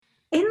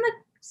in the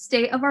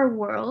state of our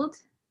world,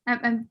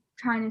 I'm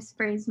trying to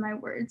phrase my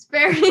words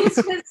very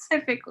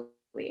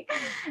specifically.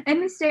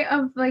 In the state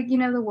of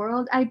the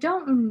world, I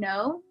don't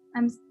know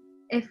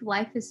if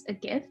life is a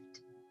gift,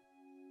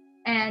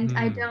 and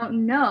I Mm.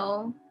 don't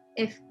know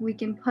if we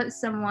can put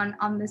someone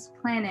on this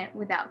planet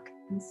without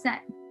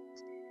consent.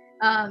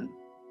 Um,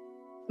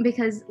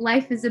 because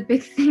life is a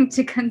big thing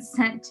to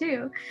consent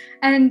to.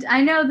 And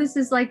I know this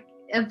is like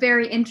a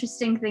very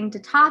interesting thing to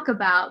talk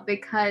about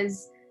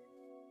because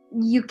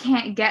you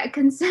can't get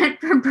consent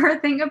for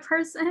birthing a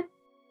person.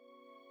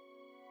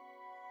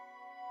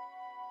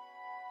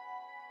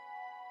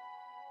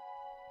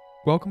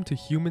 Welcome to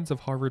Humans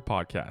of Harvard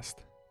podcast.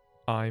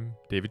 I'm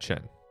David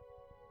Chen.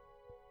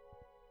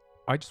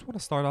 I just want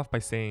to start off by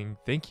saying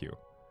thank you.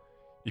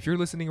 If you're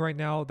listening right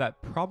now,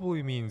 that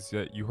probably means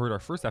that you heard our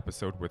first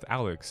episode with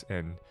Alex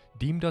and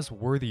deemed us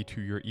worthy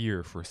to your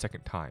ear for a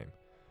second time.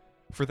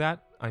 For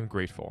that, I'm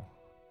grateful.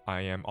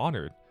 I am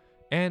honored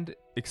and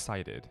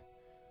excited.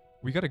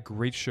 We got a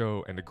great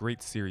show and a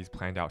great series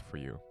planned out for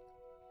you.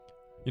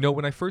 You know,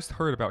 when I first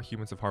heard about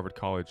Humans of Harvard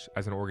College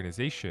as an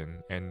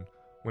organization, and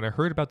when I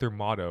heard about their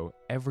motto,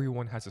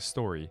 everyone has a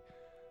story,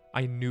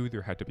 I knew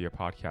there had to be a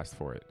podcast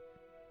for it.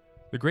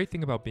 The great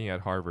thing about being at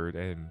Harvard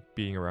and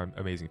being around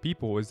amazing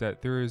people is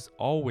that there is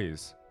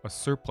always a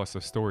surplus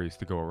of stories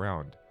to go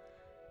around.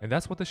 And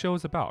that's what the show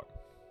is about,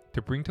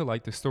 to bring to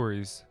light the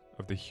stories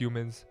of the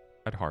humans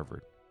at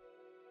Harvard.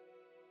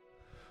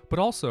 But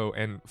also,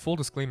 and full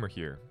disclaimer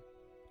here,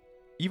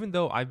 even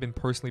though I've been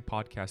personally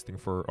podcasting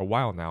for a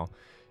while now,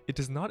 it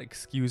does not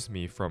excuse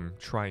me from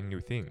trying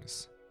new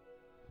things.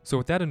 So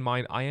with that in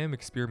mind, I am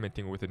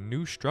experimenting with a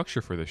new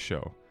structure for this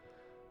show.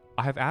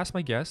 I have asked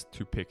my guests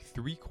to pick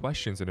 3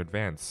 questions in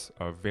advance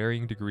of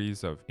varying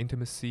degrees of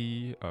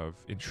intimacy, of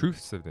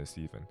intrusiveness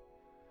even.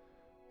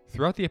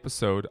 Throughout the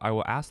episode, I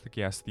will ask the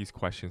guests these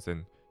questions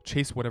and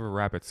chase whatever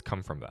rabbits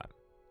come from that.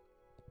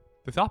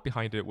 The thought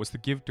behind it was to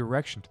give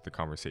direction to the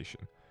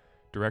conversation,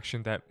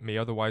 direction that may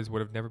otherwise would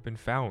have never been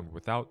found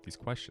without these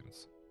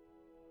questions.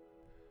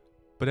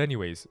 But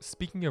anyways,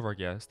 speaking of our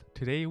guest,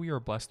 today we are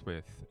blessed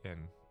with,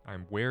 and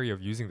I'm wary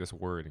of using this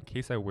word in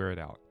case I wear it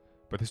out,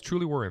 but this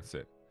truly warrants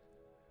it.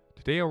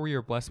 Today we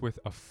are blessed with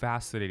a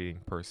fascinating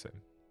person.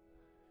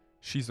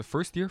 She's a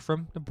first year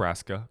from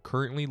Nebraska,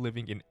 currently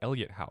living in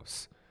Elliott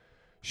House.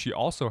 She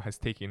also has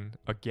taken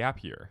a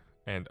gap year,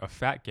 and a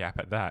fat gap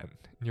at that,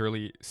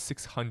 nearly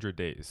 600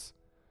 days.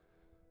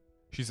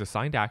 She's a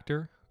signed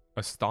actor,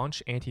 a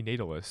staunch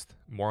antinatalist,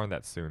 more on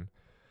that soon,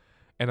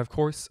 and of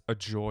course, a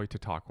joy to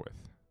talk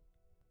with.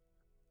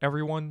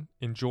 Everyone,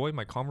 enjoy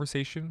my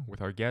conversation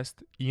with our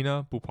guest,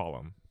 Ina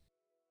Bupalam.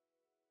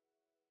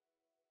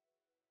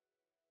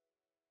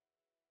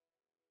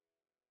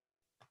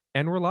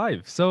 And we're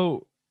live.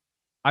 So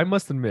I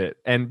must admit,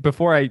 and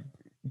before I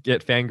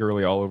get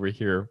fangirly all over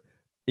here,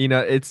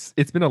 Ina, it's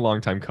been a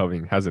long time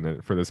coming, hasn't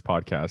it, for this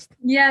podcast?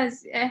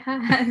 Yes, it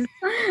has.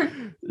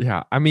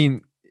 Yeah, I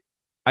mean,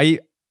 I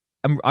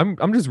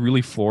I'm just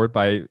really floored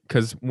by,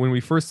 because when we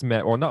first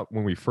met, or not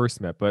when we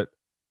first met, but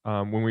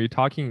when we were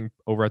talking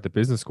over at the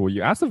business school,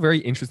 you asked a very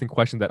interesting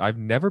question that I've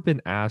never been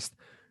asked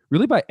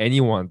really by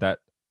anyone that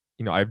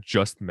I've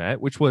just met,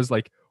 which was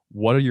like,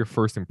 what are your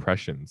first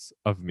impressions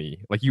of me?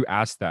 Like, you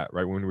asked that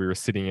right when we were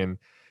sitting in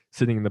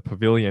the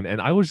pavilion,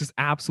 and I was just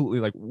absolutely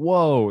like,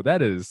 whoa,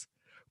 that's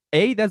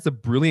a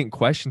brilliant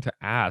question to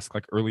ask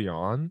like early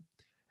on,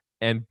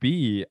 and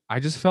B,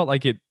 I just felt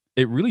like it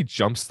really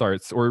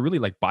jumpstarts, or it really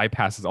like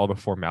bypasses all the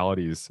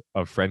formalities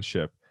of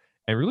friendship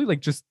and really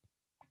like just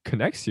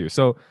connects you.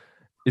 So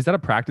is that a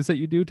practice that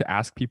you do, to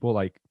ask people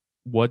like,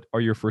 what are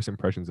your first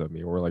impressions of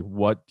me, or like,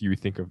 what do you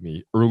think of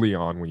me early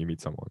on when you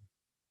meet someone?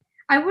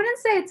 I wouldn't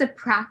say it's a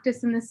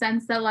practice in the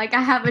sense that like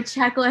I have a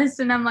checklist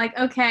and I'm like,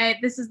 okay,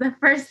 this is the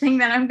first thing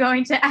that I'm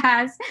going to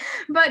ask.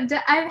 But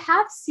I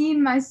have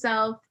seen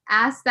myself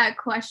ask that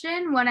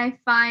question when I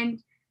find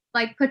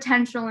like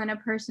potential in a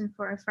person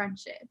for a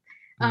friendship,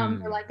 or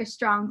Mm. like a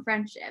strong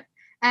friendship.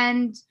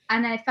 And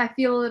if I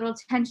feel a little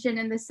tension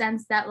in the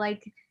sense that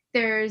like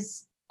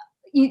there's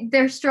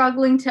they're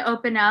struggling to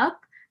open up,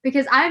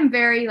 because I'm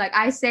very like,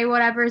 I say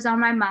whatever's on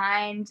my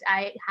mind.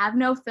 I have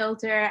no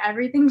filter.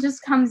 Everything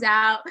just comes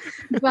out.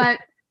 But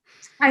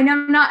I know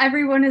not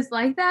everyone is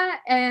like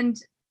that. And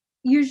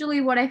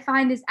usually what I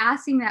find is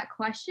asking that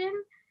question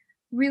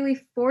really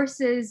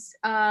forces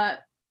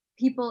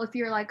people, if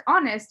you're like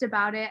honest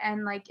about it,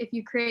 and like if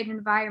you create an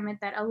environment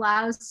that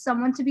allows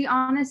someone to be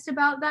honest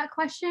about that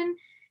question,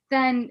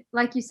 then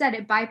like you said,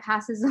 it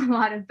bypasses a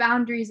lot of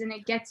boundaries and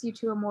it gets you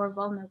to a more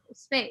vulnerable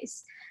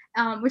space.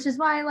 Which is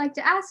why I like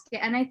to ask it.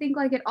 And I think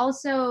like it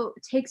also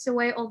takes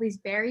away all these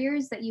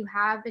barriers that you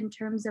have in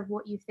terms of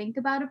what you think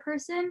about a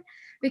person,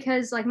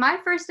 because like my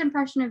first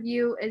impression of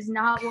you is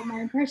not what my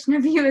impression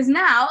of you is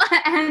now.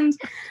 And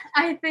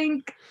I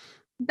think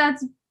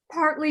that's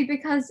partly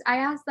because I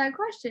asked that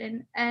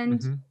question, and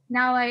Mm-hmm.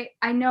 now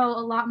I know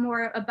a lot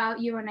more about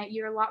you, and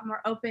you're a lot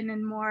more open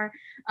and more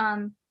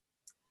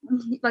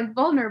like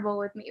vulnerable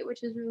with me,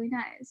 which is really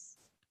nice.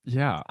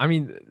 Yeah, I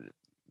mean,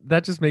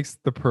 that just makes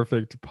the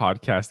perfect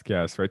podcast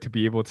guest, right? To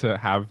be able to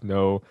have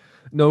no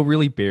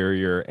really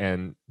barrier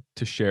and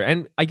to share.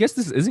 And I guess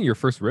this isn't your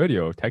first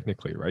rodeo,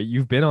 technically, right?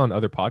 You've been on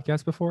other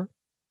podcasts before.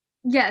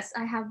 Yes,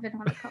 I have been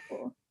on a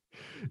couple.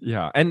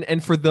 Yeah,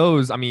 and for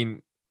those, I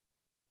mean,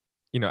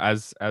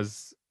 as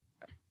as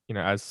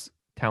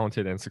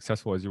talented and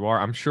successful as you are,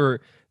 I'm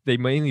sure they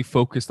mainly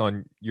focused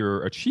on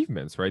your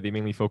achievements, right? They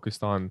mainly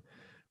focused on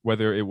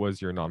whether it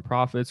was your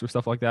nonprofits or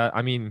stuff like that.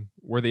 I mean,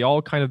 were they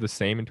all kind of the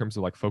same in terms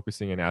of like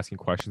focusing and asking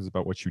questions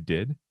about what you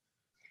did?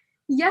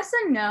 Yes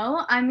and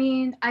no. I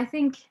mean, I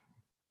think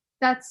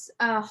that's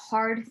a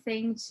hard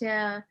thing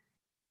to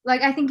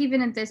like. I think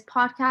even in this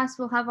podcast,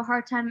 we'll have a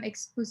hard time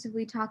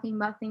exclusively talking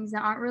about things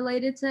that aren't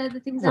related to the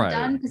things I've Right.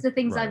 done, because the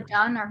things Right. I've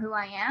done are who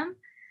I am,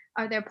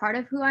 are they're part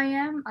of who I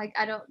am. Like,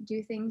 I don't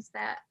do things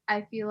that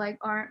I feel like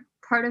aren't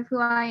part of who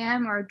I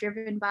am or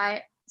driven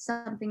by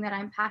something that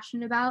I'm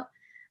passionate about,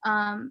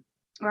 um,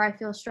 or I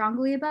feel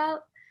strongly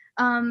about.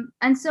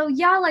 And so,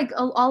 yeah, like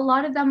a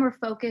lot of them were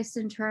focused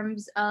in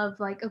terms of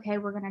like, okay,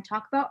 we're going to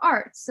talk about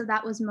arts. So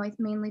that was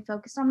mainly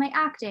focused on my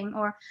acting,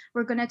 or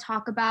we're going to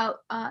talk about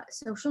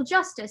social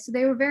justice. So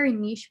they were very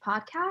niche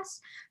podcasts,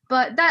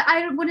 but that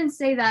I wouldn't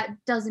say that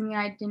doesn't mean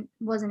I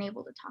wasn't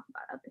able to talk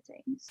about other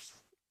things.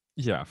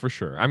 Yeah, for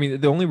sure. I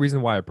mean, the only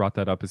reason why I brought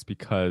that up is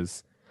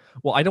because,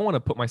 well, I don't want to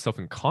put myself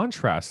in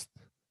contrast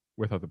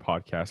with other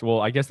podcasts.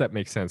 Well, I guess that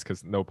makes sense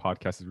because no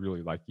podcast is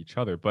really like each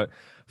other. But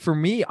for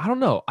me, I don't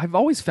know. I've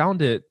always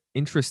found it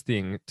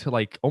interesting to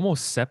like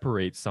almost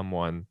separate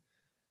someone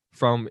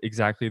from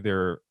exactly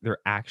their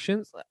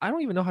actions. I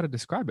don't even know how to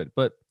describe it,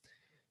 but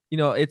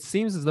it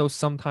seems as though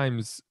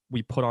sometimes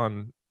we put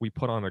on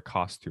a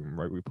costume,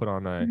 right? We put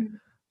on a Mhm.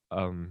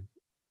 um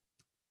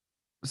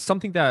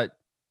something that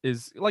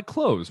is like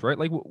clothes, right?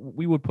 Like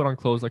we would put on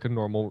clothes like a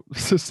normal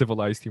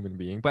civilized human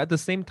being, but at the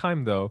same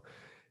time, though,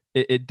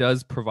 it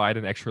does provide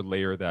an extra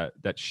layer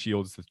that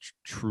shields the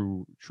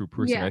true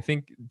person. Yeah. I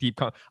think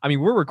I mean,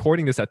 we're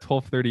recording this at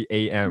 12:30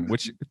 a.m.,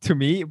 which to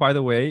me, by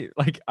the way,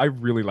 like I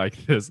really like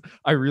this.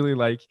 I really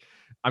like.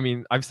 I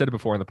mean, I've said it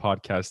before on the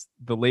podcast.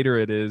 The later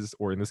it is,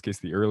 or in this case,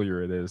 the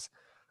earlier it is,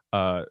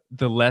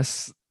 the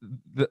less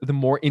the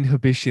more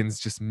inhibitions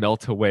just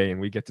melt away, and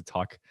we get to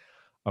talk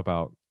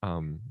about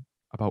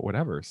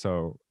whatever.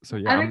 So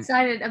yeah, I'm I'm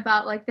excited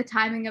about like the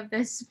timing of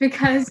this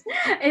because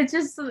it's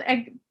just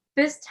like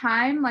this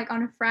time, like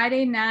on a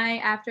Friday night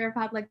after I've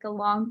had like a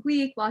long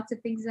week, lots of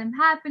things have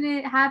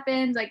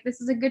happened. Like this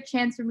is a good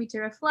chance for me to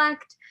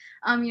reflect,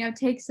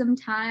 take some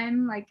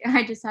time. Like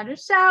I just had a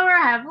shower,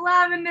 I have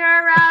lavender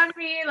around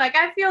me. Like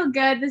I feel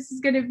good. This is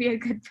gonna be a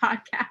good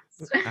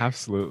podcast.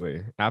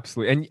 absolutely,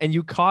 absolutely. And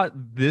you caught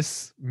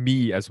this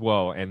me as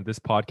well and this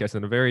podcast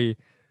in a very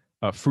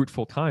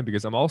fruitful time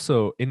because I'm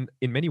also in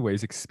many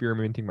ways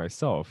experimenting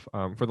myself.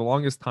 For the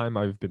longest time,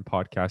 I've been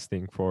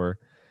podcasting for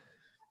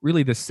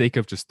really the sake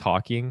of just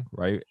talking,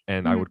 right?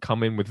 And I Mhm. would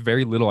come in with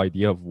very little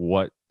idea of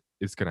what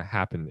is going to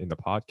happen in the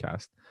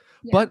podcast.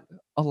 Yeah. But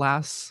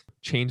alas,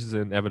 change is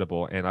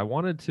inevitable, and I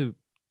wanted to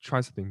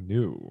try something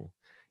new.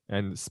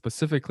 And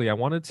specifically, I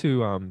wanted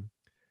to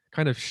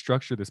kind of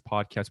structure this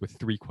podcast with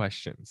three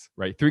questions,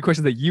 right? Three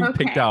questions that you've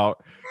picked Okay.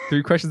 out,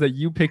 three questions that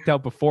you picked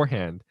out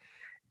beforehand.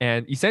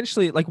 And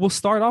essentially, like we'll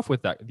start off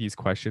with these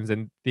questions,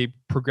 and they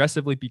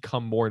progressively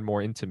become more and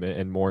more intimate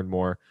and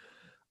more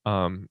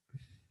um,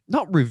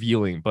 not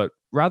revealing, but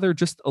rather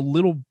just a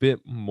little bit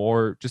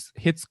more, just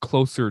hits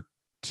closer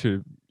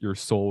to your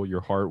soul, your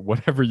heart,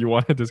 whatever you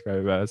want to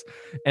describe it as.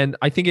 And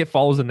I think it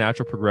follows a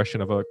natural progression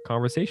of a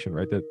conversation,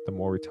 right? That the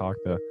more we talk,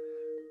 the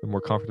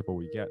more comfortable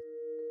we get.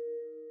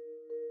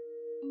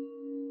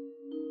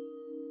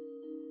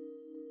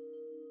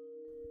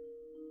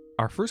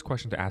 Our first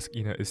question to ask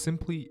Ina is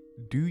simply,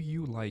 do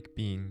you like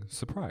being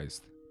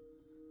surprised?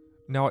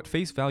 Now, at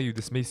face value,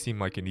 this may seem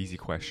like an easy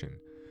question.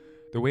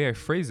 The way I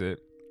phrase it,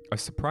 a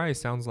surprise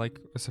sounds like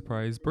a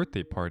surprise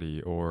birthday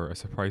party or a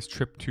surprise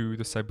trip to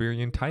the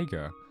Siberian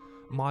taiga.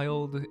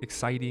 Mild,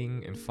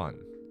 exciting, and fun.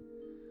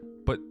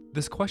 But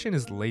this question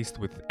is laced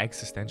with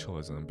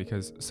existentialism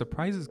because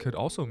surprises could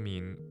also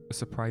mean a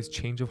surprise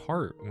change of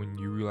heart when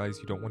you realize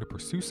you don't want to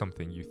pursue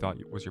something you thought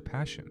was your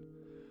passion.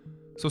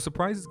 So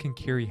surprises can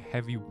carry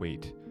heavy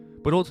weight,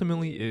 but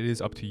ultimately it is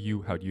up to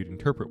you how you'd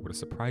interpret what a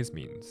surprise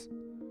means.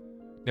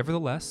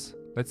 Nevertheless,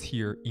 let's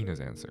hear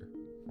Ina's answer.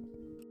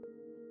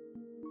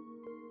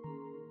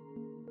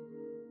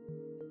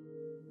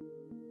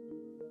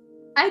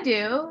 I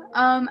do.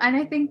 And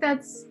I think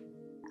that's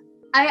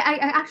I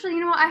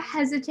actually, I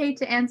hesitate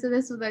to answer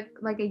this with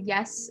a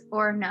yes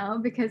or no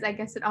because I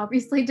guess it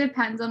obviously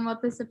depends on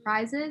what the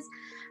surprise is.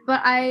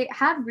 But I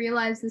have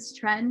realized this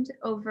trend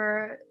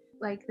over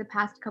like the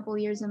past couple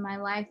years in my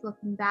life,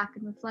 looking back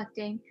and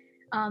reflecting.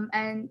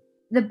 And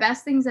the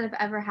best things that have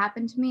ever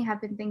happened to me have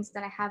been things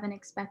that I haven't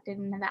expected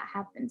and that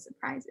have been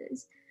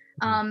surprises.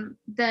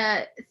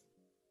 The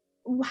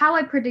how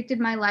I predicted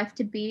my life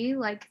to be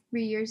like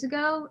 3 years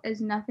ago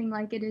is nothing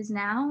like it is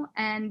now,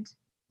 and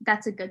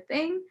that's a good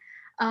thing.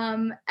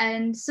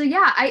 And so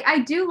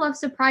I do love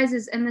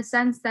surprises in the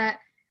sense that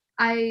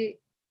I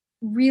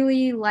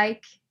really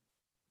like.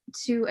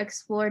 to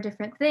explore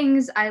different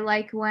things. I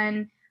like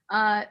when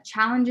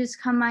challenges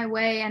come my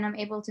way and I'm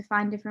able to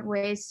find different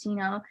ways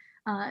to,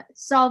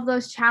 solve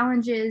those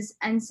challenges.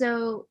 And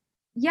so,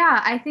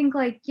 yeah, I think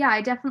like, yeah,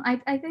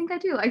 I think I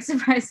do like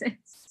surprises.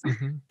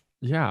 Hmm.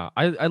 Yeah,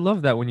 I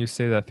love that when you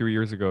say that 3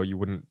 years ago you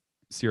wouldn't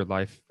see your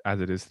life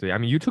as it is today. I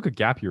mean, you took a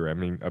gap year. I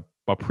mean,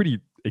 a pretty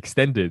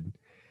extended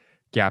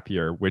gap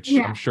year, which I'm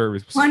Yeah. sure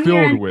was 1 year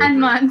filled and with 10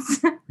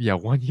 months. yeah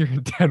 1 year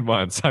and 10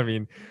 months. I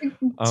mean,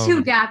 Two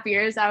um, gap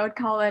years, I would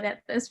call it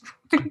at this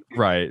point.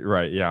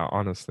 right, yeah,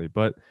 honestly,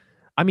 but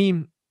I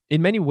mean,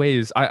 in many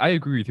ways, I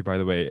agree with you. By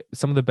the way,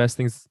 some of the best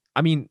things.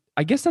 I mean,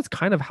 I guess that's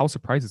kind of how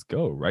surprises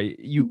go, right?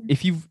 You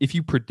Mhm. if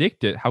you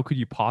predict it, how could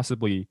you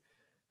possibly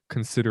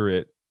consider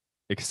it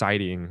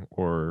exciting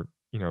or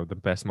the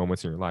best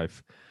moments in your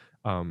life?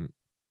 Um,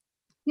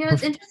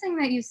 It's bef- interesting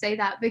that you say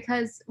that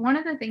because one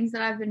of the things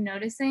that I've been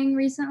noticing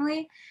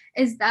recently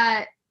is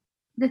that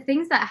the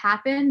things that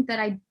happen that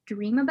I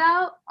dream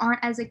about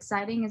aren't as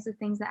exciting as the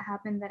things that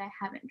happen that I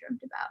haven't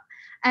dreamt about.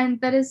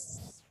 And that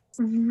is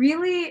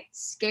really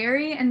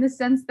scary in the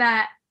sense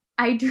that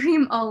I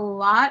dream a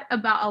lot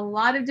about a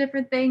lot of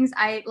different things.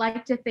 I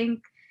like to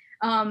think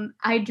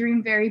I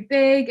dream very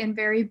big and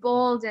very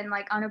bold and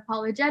like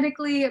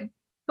unapologetically.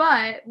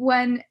 But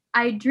when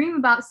I dream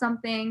about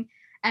something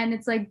and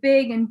it's like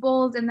big and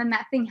bold and then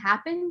that thing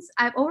happens,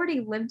 I've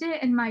already lived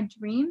it in my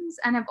dreams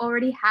and I've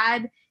already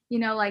had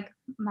like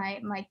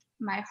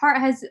my heart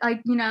has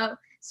like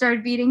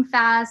started beating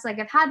fast. Like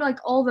I've had like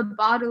all the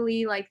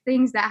bodily like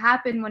things that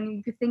happen when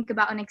you think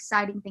about an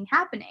exciting thing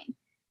happening.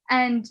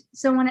 And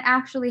so when it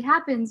actually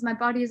happens, my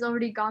body has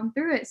already gone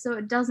through it, so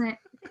it doesn't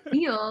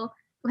feel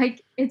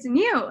like it's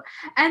new.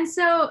 And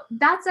so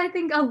that's, I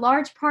think, a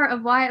large part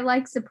of why I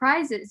like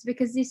surprises,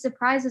 because these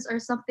surprises are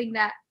something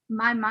that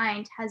my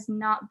mind has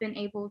not been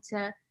able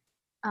to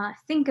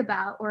think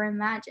about or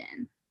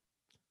imagine.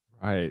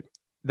 right.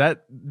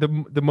 That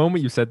the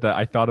moment you said that,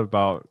 I thought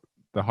about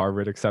the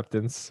Harvard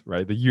acceptance,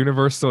 right? The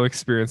universal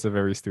experience of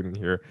every student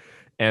here.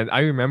 And I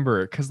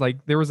remember because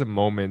like there was a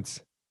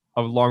moment,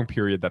 a long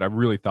period that I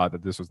really thought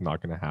that this was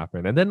not going to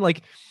happen. And then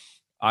like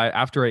I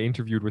after I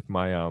interviewed with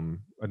my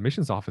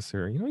admissions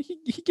officer,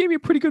 he gave me a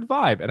pretty good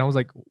vibe. And I was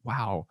like,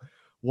 wow,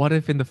 what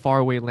if in the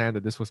faraway land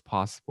that this was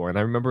possible? And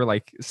I remember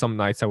like some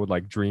nights I would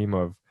like dream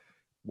of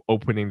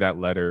opening that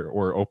letter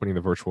or opening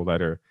the virtual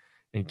letter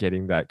and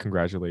getting that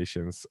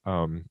congratulations.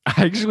 I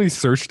actually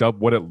searched up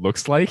what it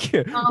looks like,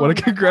 what Oh a no.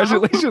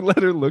 congratulation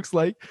letter looks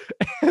like,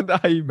 and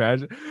I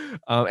imagine,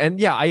 and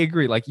yeah, I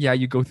agree. Like, yeah,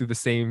 you go through the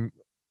same,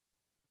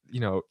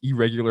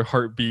 irregular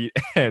heartbeat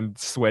and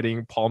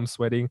sweating, palm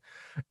sweating,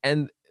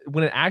 and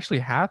when it actually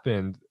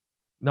happened,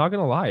 not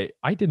gonna lie,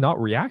 I did not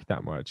react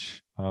that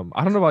much.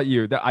 I don't know about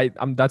you.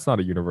 That's not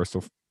a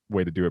universal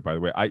way to do it, by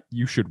the way.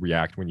 You should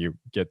react when you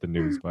get the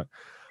news, but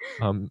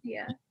um,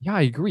 Yeah. yeah,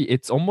 I agree.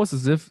 It's almost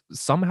as if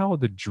somehow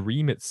the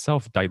dream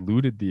itself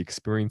diluted the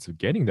experience of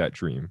getting that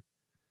dream,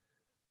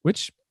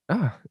 which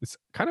it's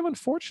kind of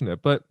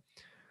unfortunate. But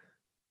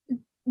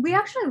We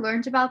actually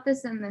learned about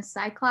this in the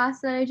psych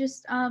class that I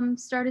just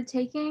started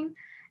taking.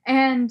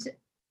 And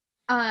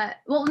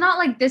well, not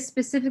like this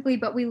specifically,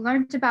 but we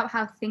learned about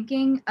how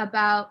thinking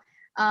about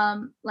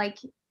like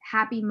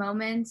happy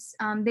moments,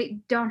 they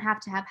don't have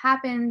to have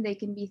happen. They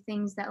can be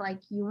things that like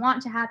you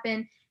want to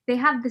happen. They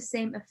have the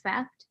same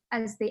effect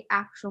as the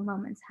actual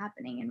moments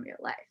happening in real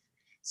life.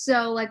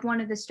 So like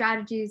one of the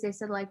strategies they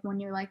said, like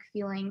when you're like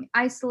feeling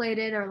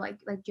isolated or like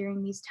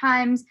during these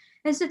times,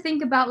 is to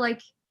think about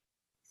like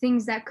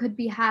things that could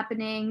be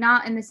happening,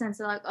 not in the sense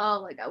of like,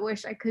 oh, like I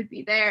wish I could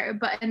be there,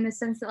 but in the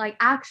sense that like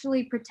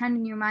actually pretend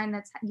in your mind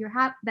that's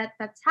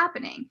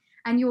happening,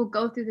 and you will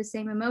go through the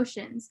same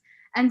emotions.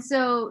 And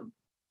so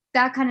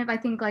that kind of, I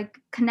think, like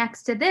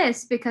connects to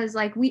this, because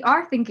like we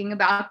are thinking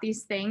about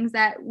these things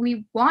that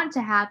we want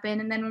to happen,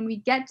 and then when we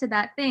get to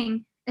that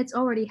thing, it's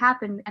already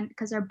happened, and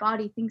because our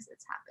body thinks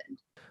it's happened.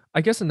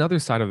 I guess another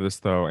side of this,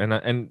 though,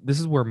 and this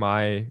is where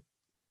my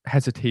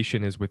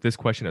hesitation is with this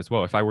question as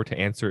well. If I were to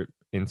answer it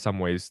in some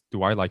ways,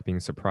 do I like being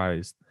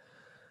surprised?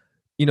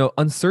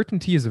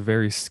 Uncertainty is a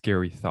very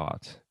scary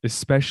thought,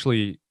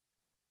 especially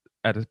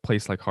at a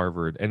place like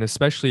Harvard, and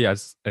especially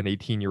as an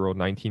 18-year-old,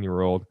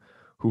 19-year-old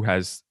who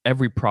has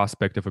every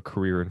prospect of a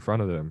career in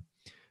front of them.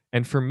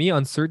 And for me,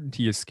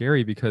 uncertainty is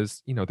scary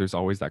because, there's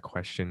always that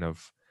question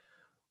of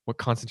what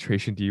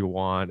concentration do you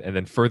want? And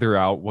then further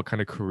out, what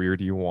kind of career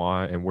do you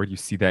want? And where do you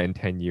see that in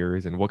 10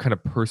 years? And what kind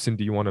of person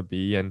do you want to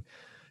be? And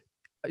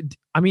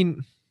I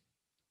mean,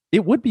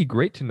 it would be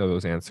great to know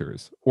those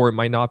answers, or it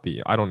might not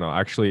be. I don't know.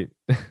 Actually,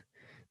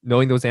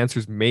 knowing those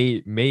answers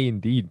may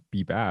indeed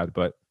be bad,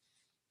 but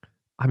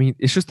I mean,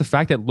 it's just the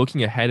fact that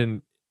looking ahead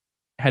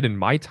in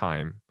my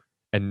time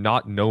and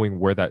not knowing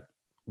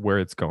where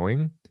it's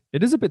going,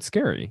 it is a bit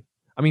scary.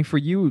 I mean, for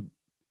you,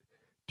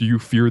 do you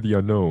fear the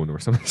unknown or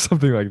something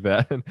something like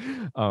that?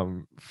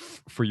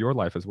 For your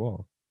life as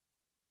well.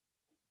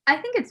 I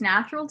think it's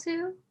natural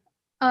to.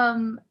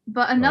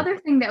 But another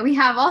thing that we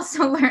have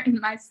also learned in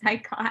my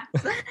psych class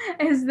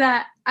is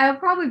that I'll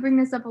probably bring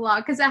this up a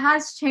lot because it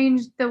has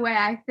changed the way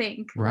I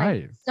think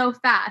like so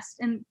fast.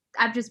 And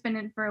I've just been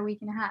in for a week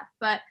and a half.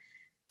 But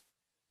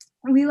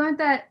we learned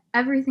that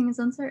everything is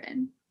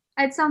uncertain.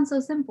 It sounds so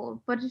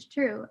simple, but it's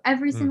true.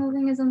 Every single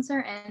thing is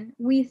uncertain.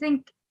 We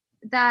think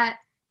that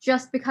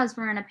just because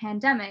we're in a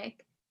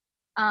pandemic,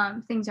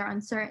 things are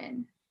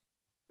uncertain.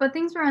 But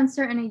things were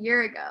uncertain a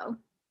year ago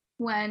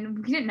when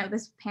we didn't know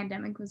this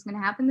pandemic was going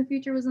to happen. The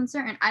future was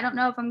uncertain. I don't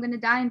know if I'm going to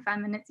die in 5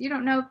 minutes. You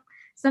don't know if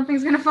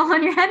something's going to fall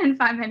on your head in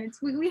 5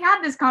 minutes. We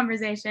had this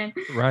conversation.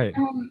 Right.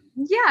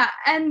 Yeah.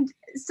 And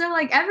so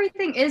like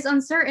everything is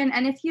uncertain.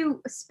 And if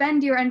you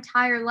spend your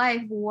entire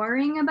life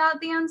worrying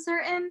about the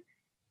uncertain,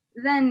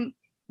 then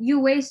you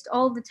waste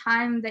all the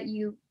time that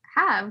you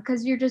have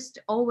because you're just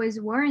always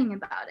worrying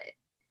about it.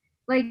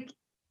 Like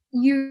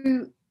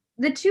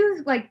the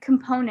two like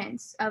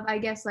components of, I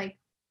guess, like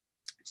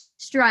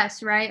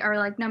stress, right, are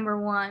like number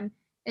one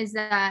is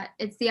that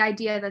it's the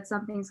idea that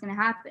something's going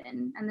to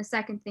happen, and the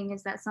second thing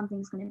is that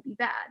something's going to be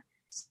bad.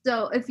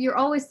 So if you're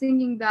always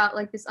thinking about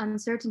like this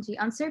uncertainty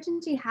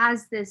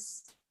has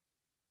this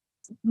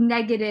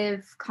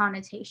negative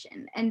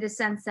connotation in the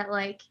sense that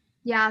like,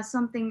 yeah,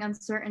 something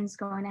uncertain is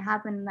going to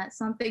happen and that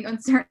something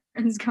uncertain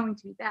is going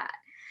to be bad.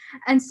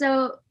 And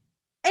so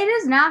it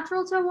is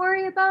natural to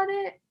worry about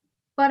it,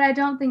 but I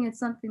don't think it's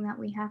something that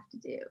we have to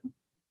do.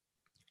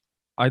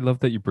 I love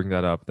that you bring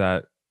that up,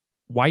 that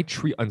why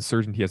treat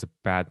uncertainty as a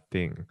bad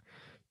thing,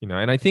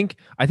 and I think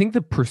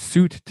the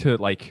pursuit to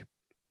like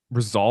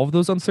resolve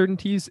those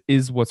uncertainties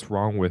is what's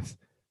wrong with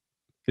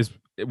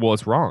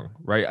it's wrong,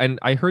 right? And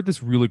I heard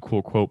this really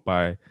cool quote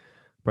by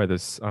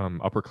this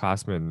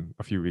upperclassman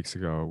a few weeks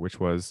ago, which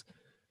was,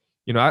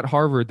 at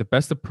Harvard, the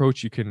best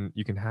approach you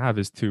can have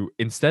is to,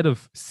 instead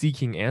of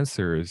seeking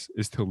answers,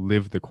 is to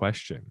live the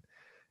question.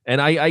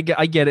 And I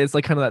get it. It's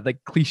like kind of that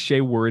like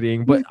cliche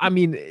wording, but I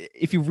mean,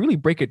 if you really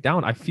break it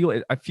down, I feel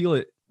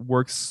it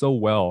works so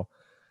well,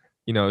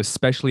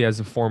 especially as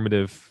a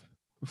formative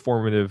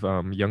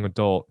young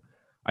adult.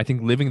 I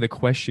think living the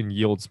question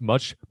yields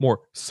much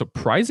more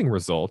surprising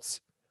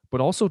results,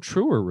 but also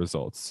truer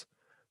results,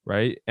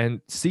 right?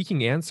 And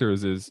seeking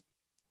answers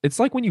it's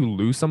like when you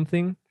lose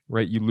something,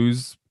 right? You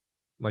lose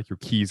like your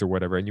keys or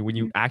whatever, and when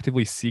you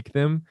actively seek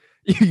them,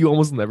 you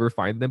almost never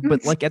find them.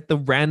 But like at the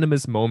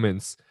randomest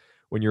moments,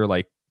 when you're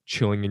like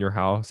chilling in your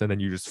house and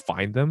then you just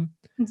find them.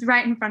 It's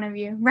right in front of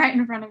you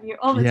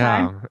all the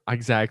time. Yeah,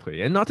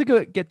 exactly. And not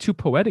to get too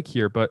poetic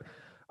here, but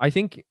I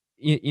think,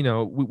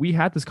 we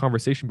had this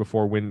conversation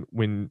before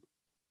when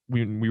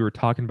we were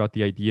talking about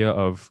the idea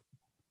of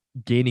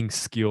gaining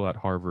skill at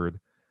Harvard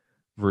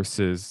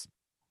versus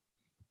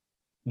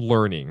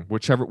learning,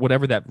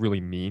 whatever that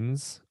really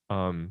means.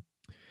 I've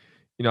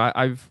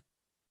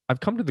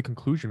come to the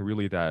conclusion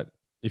really that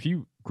if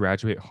you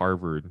graduate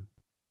Harvard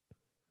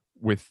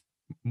with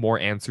more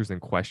answers than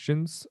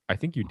questions, I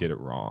think you did it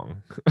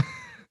wrong.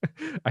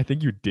 I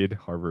think you did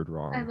Harvard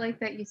wrong. I like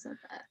that you said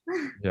that.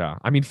 Yeah.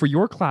 I mean, for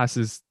your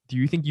classes, do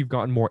you think you've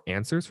gotten more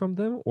answers from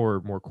them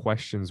or more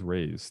questions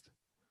raised?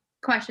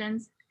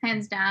 Questions,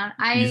 hands down.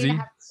 Easy? I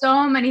have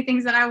so many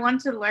things that I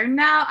want to learn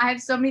now. I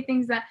have so many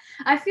things that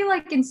I feel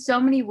like in so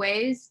many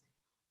ways,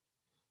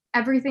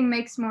 everything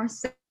makes more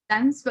sense.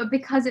 But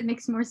because it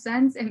makes more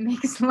sense, it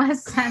makes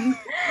less sense.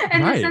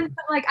 In the sense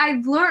that like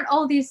I've learned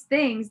all these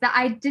things that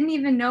I didn't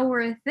even know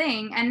were a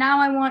thing, and now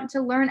I want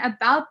to learn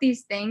about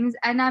these things,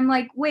 and I'm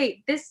like,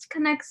 wait, this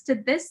connects to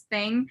this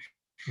thing.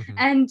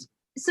 And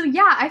so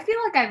yeah, I feel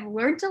like I've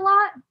learned a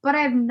lot, but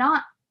I have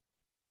not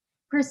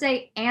per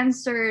se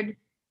answered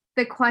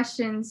the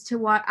questions to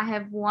what I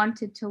have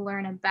wanted to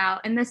learn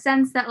about, in the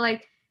sense that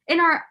like in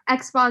our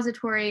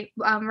expository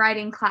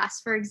writing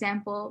class, for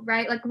example,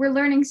 right? Like we're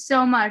learning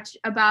so much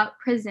about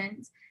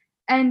prisons,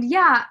 and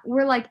yeah,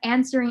 we're like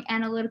answering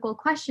analytical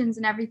questions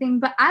and everything.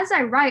 But as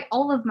I write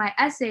all of my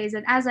essays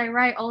and as I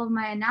write all of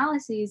my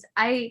analyses,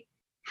 I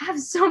have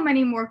so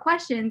many more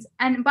questions.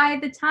 And by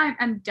the time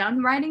I'm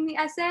done writing the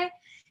essay,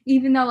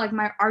 even though like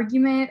my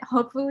argument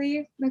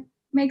hopefully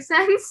makes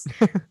sense,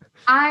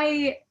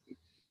 I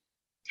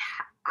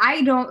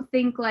don't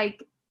think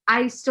like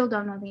I still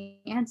don't know the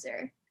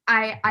answer.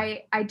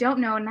 I don't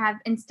know, and have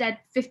instead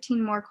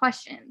 15 more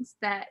questions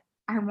that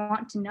I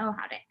want to know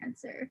how to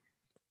answer.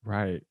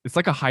 Right. It's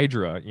like a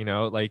hydra,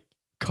 like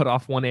cut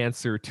off one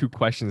answer, 2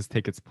 questions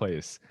take its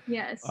place.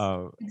 Yes,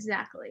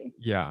 exactly.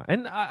 Yeah.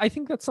 And I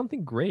think that's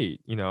something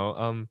great,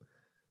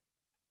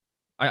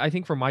 I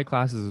think for my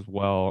classes as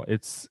well,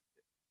 it's,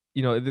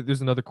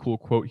 there's another cool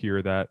quote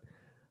here that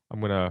I'm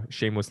going to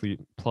shamelessly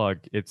plug.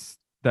 It's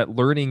that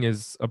learning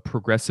is a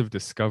progressive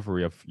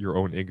discovery of your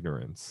own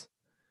ignorance.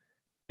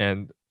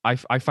 And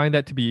I find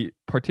that to be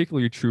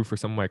particularly true for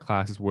some of my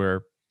classes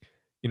where,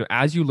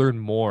 as you learn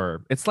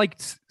more, it's like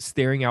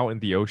staring out in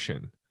the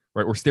ocean,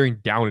 right? Or staring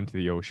down into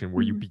the ocean,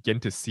 where you begin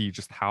to see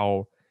just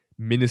how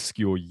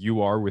minuscule you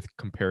are with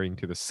comparing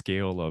to the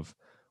scale of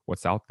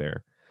what's out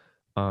there.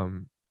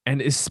 And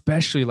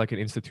especially like an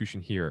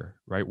institution here,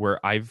 right?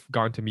 Where I've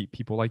gone to meet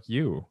people like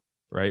you,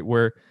 right?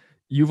 Where,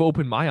 you've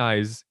opened my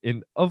eyes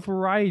in a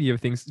variety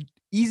of things.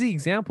 Easy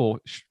example,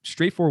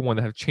 straightforward one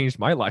that have changed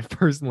my life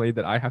personally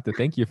that I have to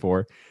thank you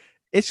for.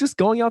 It's just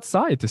going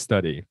outside to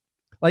study.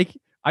 Like,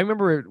 I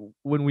remember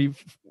when we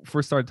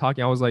first started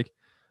talking, I was like,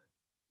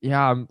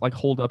 yeah, I'm like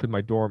holed up in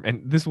my dorm.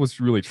 And this was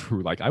really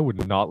true. Like, I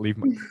would not leave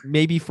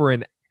maybe for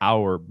an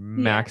hour Yeah.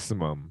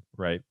 maximum,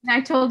 right?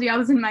 I told you I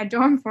was in my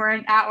dorm for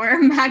an hour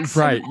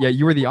maximum. Right. Yeah,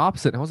 you were the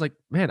opposite. And I was like,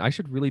 man, I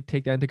should really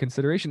take that into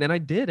consideration. And I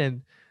did.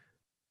 And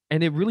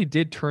it really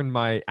did turn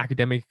my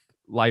academic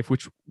life,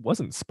 which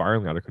wasn't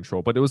spiraling out of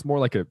control, but it was more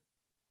like a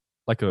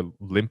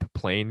limp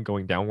plane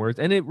going downwards,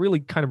 and it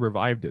really kind of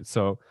revived it.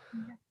 So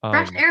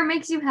Fresh air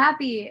makes you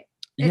happy.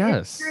 It's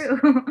yes.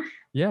 true.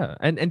 Yeah.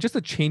 And just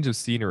a change of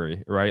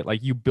scenery, right?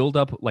 Like you build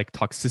up like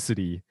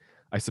toxicity,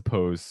 I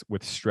suppose,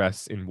 with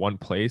stress in one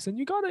place, and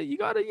you gotta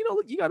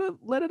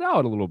let it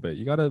out a little bit.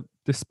 You gotta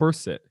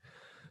disperse it.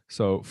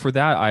 So for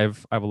that, I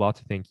have a lot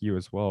to thank you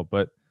as well.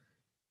 But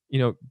you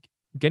know,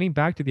 getting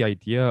back to the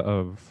idea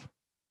of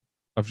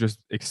just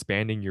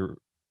expanding your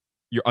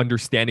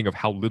understanding of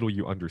how little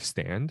you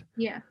understand.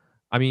 Yeah.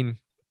 I mean,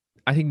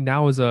 I think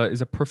now is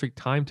a perfect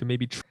time to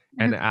maybe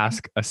and Okay.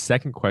 ask a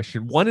second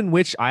question, one in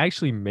which I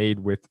actually made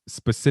with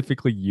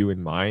specifically you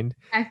in mind.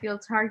 I feel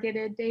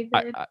targeted,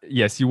 David.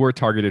 Yes, you were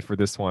targeted for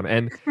this one,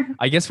 and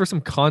I guess for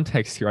some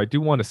context here, I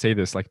do want to say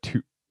this, like,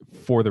 to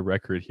for the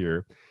record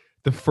here,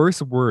 the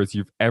first words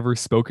you've ever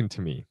spoken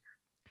to me,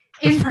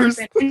 the In first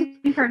person.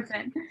 In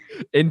person.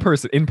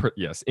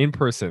 in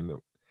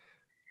person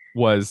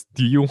was,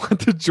 do you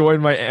want to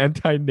join my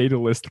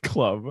anti-natalist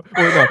club?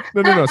 Or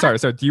no, sorry.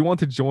 Do you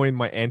want to join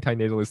my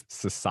anti-natalist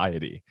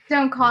society?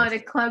 Don't call it a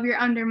club. You're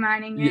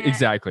undermining it.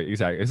 Exactly.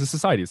 It's a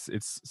society.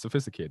 It's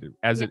sophisticated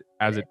as it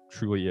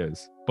truly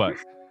is. But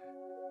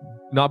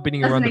not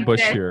beating around the bush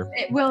here.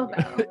 It will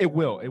though. It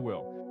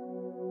will.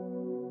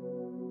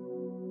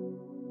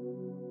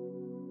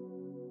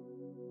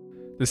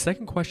 The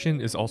second question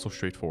is also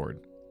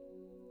straightforward.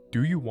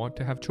 Do you want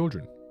to have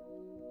children?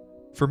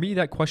 For me,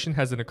 that question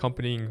has an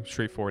accompanying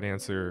straightforward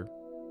answer,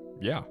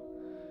 yeah.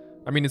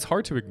 I mean, it's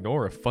hard to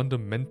ignore a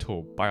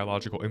fundamental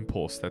biological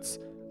impulse that's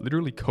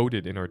literally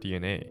coded in our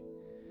DNA.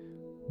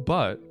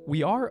 But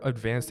we are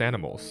advanced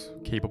animals,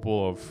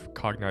 capable of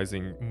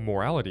cognizing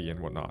morality and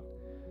whatnot.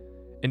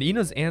 And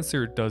Ina's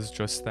answer does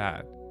just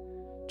that.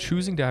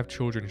 Choosing to have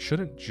children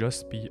shouldn't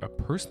just be a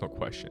personal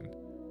question,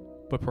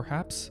 but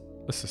perhaps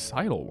a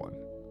societal one.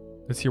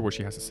 Let's hear what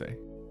she has to say.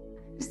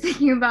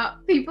 Thinking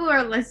about people who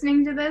are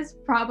listening to this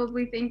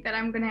probably think that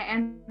I'm going to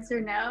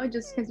answer no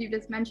just because you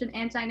just mentioned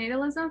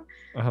antinatalism.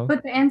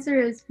 But the answer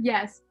is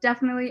yes,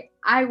 definitely.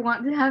 I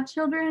want to have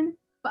children,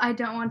 but I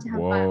don't want to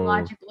have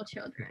biological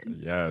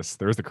children. Yes,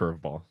 there's the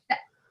curveball.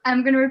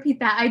 I'm going to repeat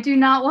that. I do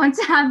not want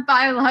to have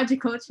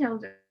biological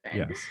children.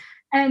 Yes.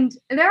 And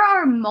there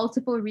are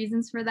multiple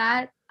reasons for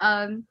that.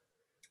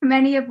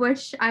 Many of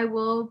which I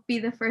will be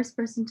the first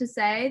person to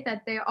say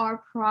that they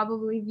are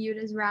probably viewed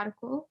as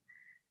radical.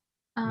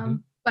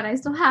 But I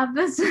still have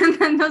those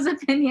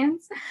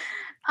opinions.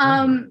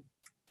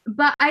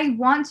 But I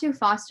want to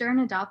foster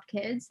and adopt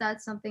kids.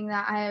 That's something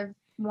that I have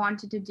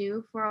wanted to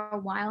do for a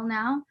while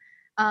now.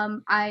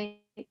 I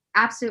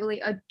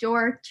absolutely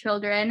adore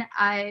children.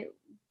 I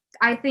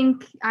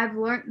think I've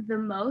learned the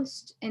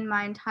most in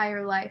my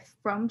entire life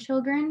from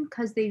children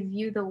because they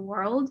view the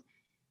world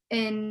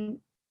in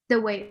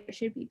the way it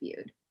should be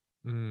viewed.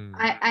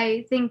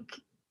 I think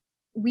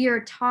we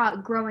are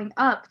taught growing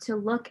up to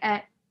look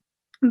at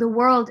the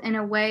world in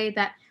a way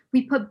that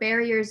we put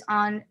barriers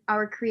on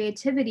our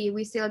creativity.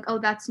 We say like, oh,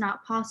 that's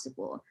not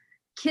possible.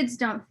 Kids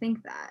don't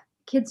think that.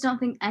 Kids don't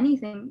think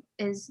anything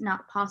is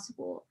not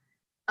possible.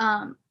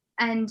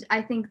 And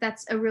I think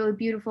that's a really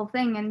beautiful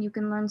thing, and you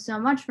can learn so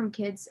much from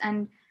kids.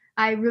 And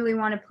I really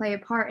want to play a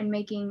part in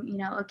making,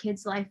 a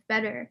kid's life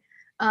better.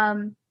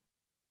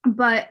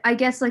 But I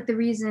guess like the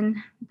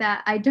reason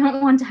that I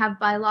don't want to have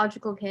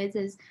biological kids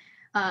is,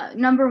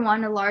 number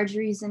one, a large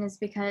reason is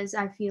because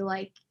I feel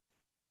like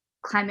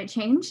climate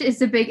change is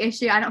a big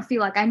issue. I don't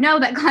feel like I know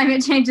that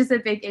climate change is a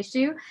big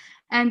issue,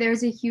 and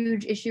there's a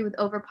huge issue with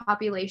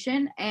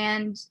overpopulation,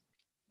 and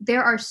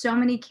there are so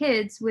many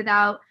kids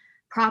without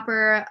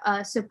proper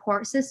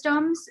support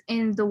systems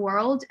in the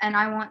world, and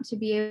I want to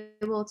be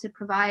able to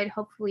provide,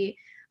 hopefully,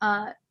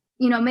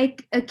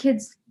 make a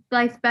kid's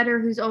life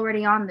better who's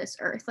already on this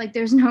earth. Like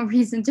there's no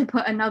reason to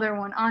put another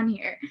one on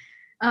here,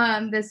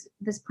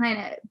 this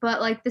planet.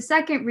 But like the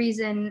second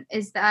reason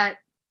is that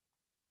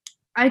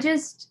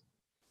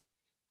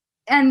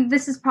and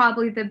this is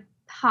probably the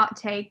hot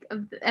take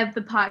of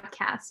the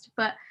podcast,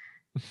 but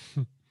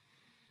in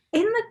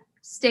the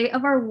state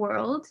of our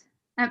world,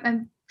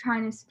 I'm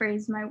trying to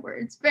phrase my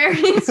words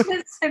very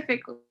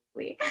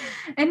specifically.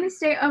 In the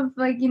state of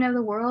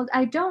the world,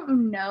 I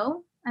don't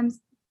know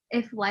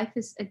if life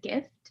is a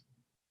gift,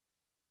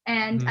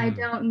 and I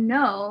don't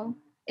know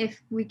if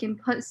we can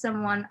put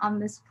someone on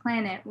this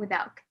planet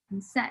without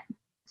consent.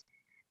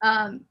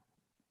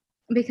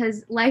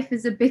 Because life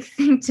is a big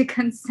thing to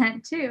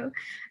consent to.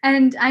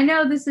 And I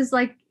know this is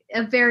like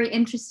a very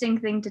interesting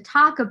thing to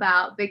talk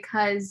about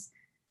because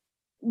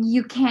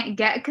you can't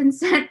get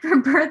consent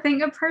for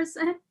birthing a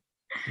person.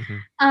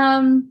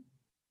 Mm-hmm.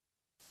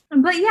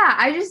 But yeah,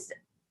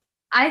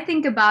 I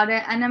think about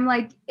it and I'm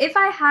like, if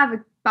I have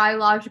a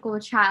biological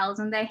child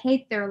and they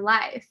hate their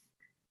life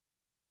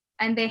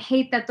and they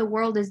hate that the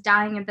world is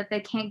dying and that they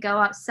can't go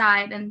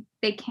outside and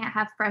they can't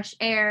have fresh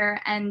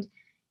air and,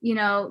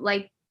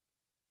 like,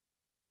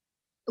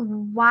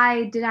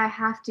 why did I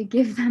have to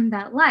give them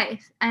that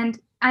life? And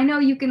I know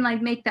you can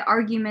like make the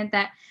argument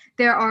that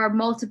there are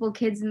multiple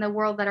kids in the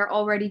world that are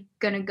already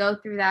going to go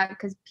through that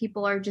because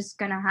people are just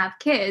going to have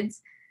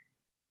kids.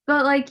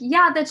 But like,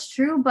 yeah, that's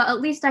true, but at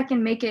least I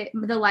can make it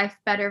the life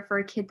better for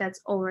a kid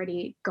that's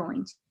already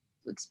going to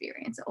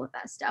experience all of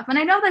that stuff. And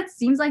I know that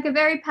seems like a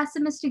very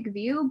pessimistic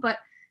view, but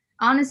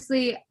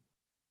honestly,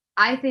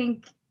 I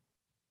think,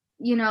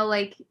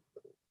 like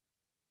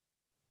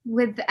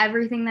with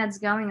everything that's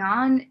going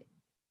on,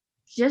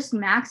 just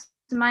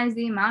maximize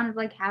the amount of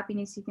like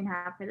happiness you can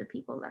have for the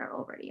people that are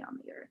already on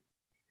the earth.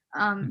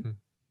 Um,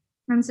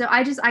 Mm-hmm. and so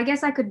I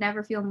guess I could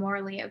never feel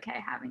morally okay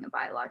having a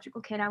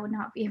biological kid. I would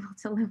not be able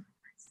to live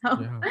with myself.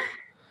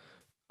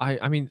 Yeah.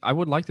 I mean, I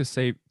would like to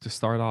say to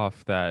start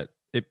off that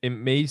it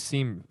may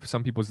seem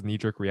some people's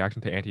knee-jerk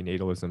reaction to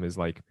antinatalism is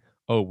like,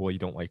 oh, well, you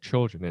don't like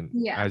children. And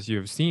Yeah. as you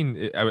have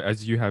seen,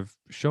 as you have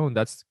shown,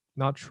 that's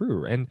not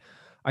true. And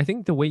I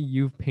think the way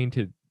you've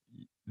painted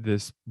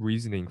this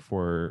reasoning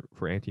for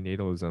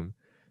antinatalism,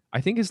 I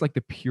think is like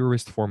the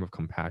purest form of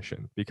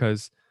compassion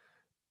because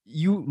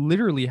you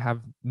literally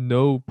have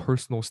no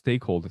personal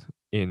stakeholder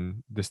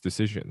in this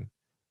decision.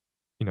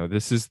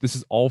 This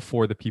is all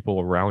for the people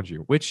around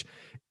you, which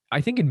I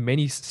think in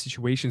many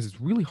situations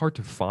it's really hard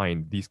to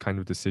find these kind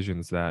of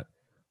decisions that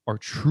are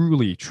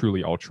truly,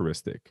 truly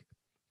altruistic,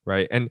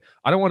 right? And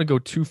I don't want to go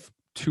too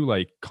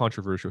like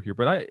controversial here,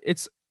 but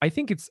I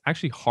think it's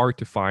actually hard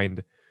to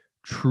find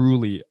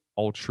truly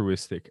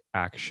altruistic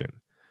action,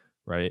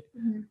 right?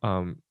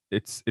 Mhm.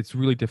 It's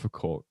really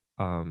difficult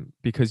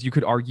because you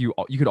could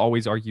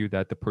always argue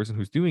that the person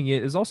who's doing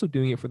it is also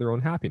doing it for their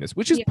own happiness,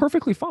 which is Yeah.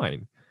 perfectly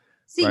fine,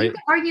 See, you right?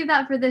 can argue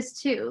that for this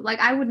too. Like,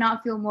 I would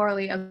not feel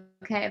morally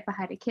okay if I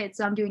had a kid,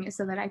 so I'm doing it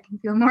so that I can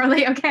feel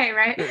morally okay,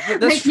 right?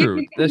 That's Like, you true.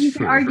 can That's you can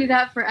true. argue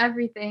that for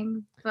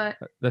everything, but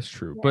That's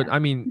true. yeah. But I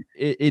mean,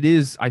 it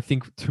is, I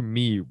think, to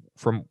me,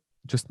 from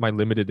just my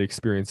limited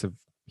experience of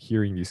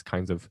hearing these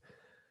kind of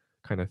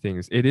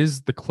things, it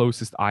is the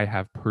closest I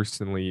have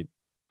personally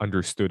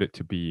understood it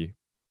to be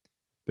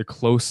the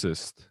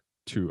closest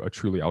to a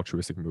truly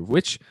altruistic move,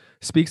 which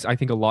speaks, I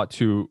think, a lot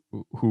to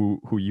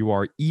who you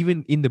are,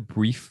 even in the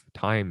brief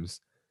times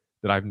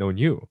that I've known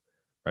you,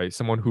 right?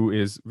 Someone who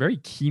is very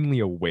keenly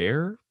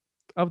aware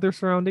of their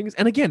surroundings.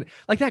 And again,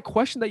 like that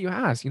question that you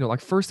asked,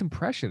 like first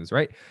impressions,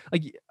 right?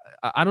 Like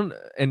I don't,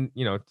 and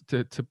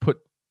to put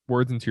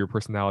words into your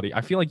personality,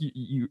 I feel like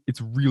it's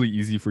really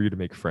easy for you to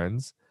make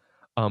friends.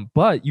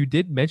 But you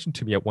did mention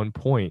to me at one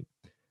point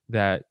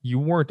that you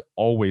weren't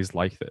always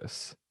like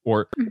this,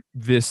 or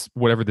this,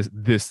 whatever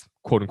this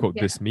quote unquote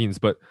Yeah. this means.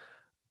 But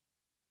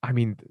I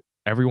mean,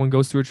 everyone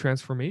goes through a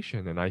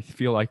transformation, and I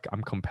feel like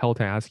I'm compelled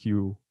to ask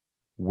you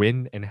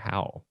when and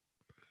how.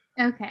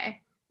 Okay.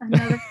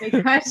 Another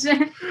big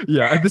question.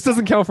 Yeah, this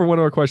doesn't count for one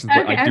of our questions,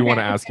 but I Okay, do want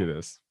okay. to ask you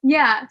this.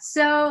 Yeah,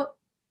 so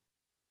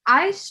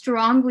I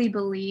strongly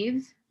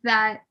believe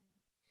that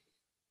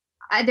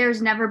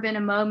there's never been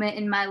a moment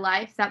in my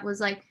life that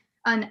was like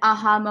an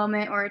aha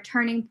moment or a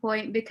turning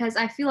point because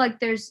I feel like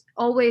there's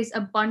always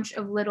a bunch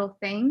of little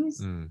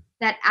things Mm,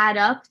 that add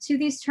up to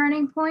these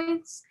turning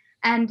points.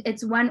 And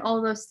it's when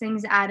all those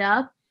things add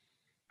up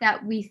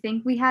that we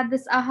think we had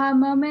this aha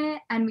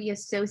moment and we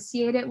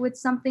associate it with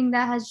something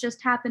that has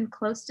just happened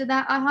close to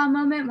that aha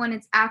moment when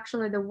it's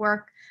actually the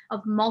work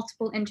of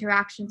multiple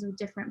interactions with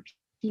different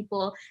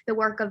people, the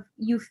work of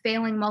you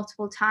failing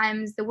multiple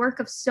times, the work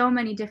of so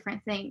many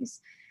different things.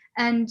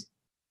 And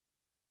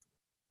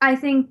I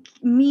think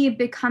me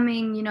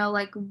becoming,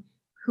 like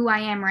who I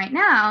am right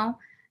now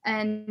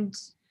and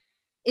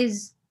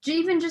is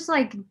even just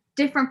like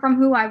different from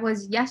who I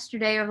was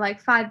yesterday or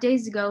like 5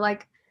 days ago.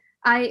 Like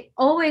I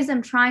always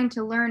am trying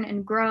to learn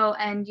and grow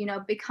and,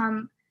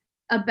 become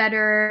a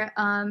better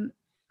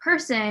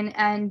person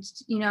and,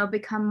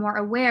 become more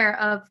aware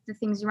of the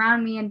things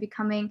around me and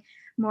becoming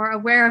more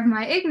aware of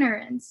my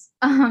ignorance,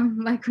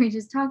 like we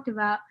just talked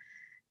about.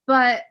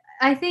 But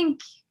I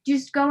think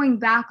just going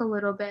back a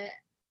little bit,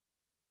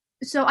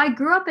 so I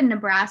grew up in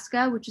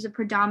Nebraska, which is a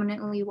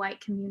predominantly white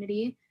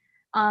community.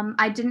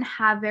 I didn't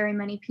have very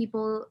many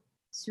people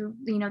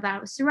that I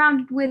was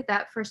surrounded with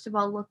that first of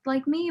all looked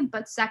like me,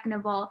 but second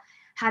of all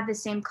had the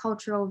same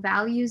cultural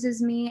values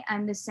as me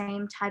and the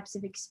same types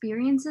of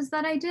experiences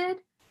that I did.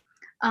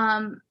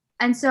 Um,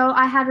 and so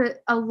I had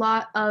a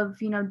lot of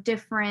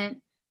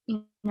different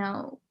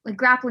like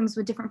grapplings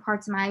with different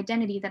parts of my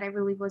identity that I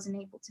really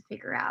wasn't able to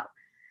figure out.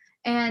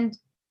 And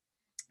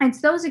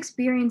it's those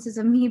experiences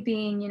of me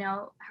being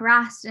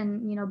harassed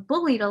and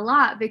bullied a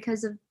lot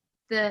because of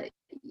the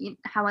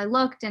how I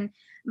looked and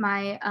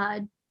my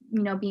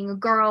being a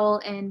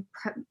girl and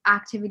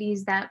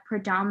activities that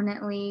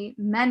predominantly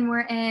men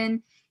were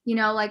in,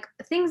 like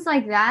things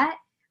like that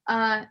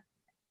uh,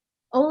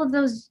 all of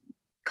those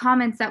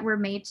comments that were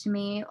made to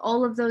me,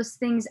 all of those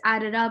things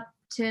added up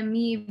to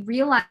me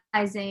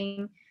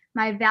realizing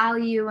my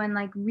value and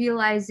like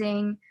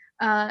realizing,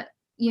 uh,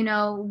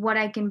 what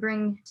I can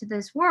bring to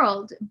this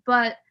world.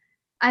 But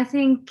I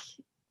think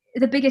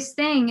the biggest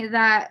thing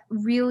that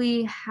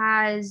really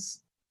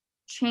has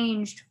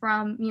changed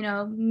from,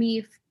 me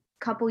a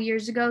couple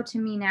years ago to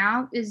me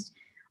now is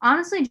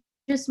honestly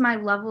just my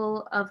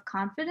level of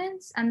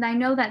confidence. And I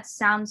know that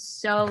sounds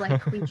so like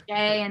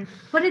cliche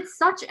but it's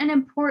such an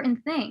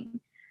important thing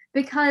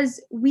because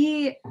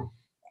me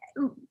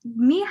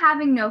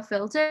having no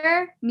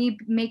filter, me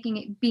making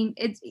it being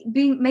it's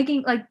being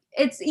making like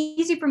it's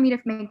easy for me to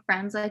make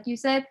friends, like you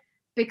said,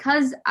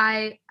 because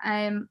I'm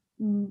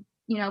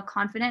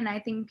confident, and I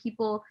think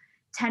people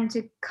tend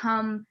to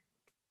come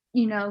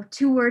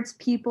towards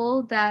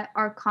people that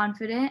are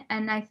confident.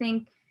 And I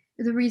think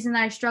the reason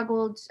that I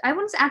struggled, I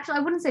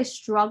wouldn't say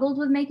struggled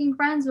with making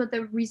friends, but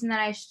the reason that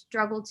I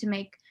struggled to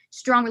make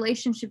strong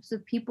relationships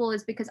with people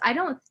is because I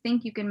don't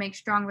think you can make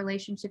strong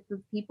relationships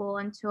with people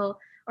until,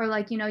 or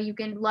like, you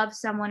can love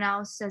someone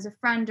else as a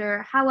friend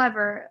or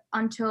however,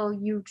 until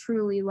you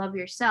truly love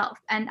yourself.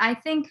 And I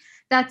think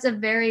that's a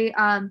very,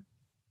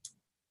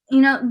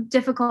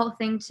 difficult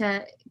thing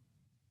to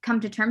come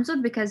to terms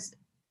with because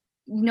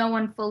no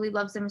one fully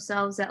loves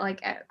themselves at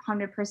like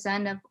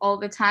 100% of all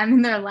the time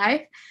in their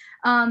life.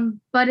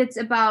 But it's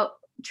about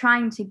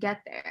trying to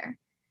get there.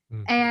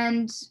 Mhm.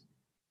 And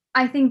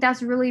I think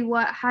that's really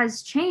what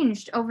has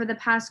changed over the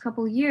past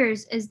couple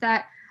years is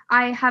that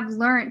I have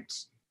learned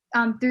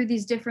through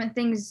these different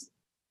things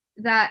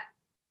that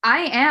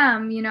I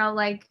am,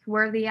 like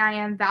worthy, I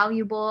am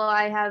valuable,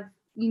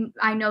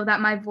 I know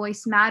that my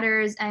voice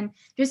matters, and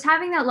just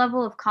having that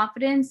level of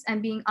confidence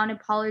and being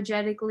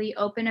unapologetically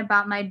open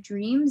about my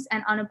dreams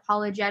and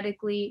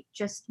unapologetically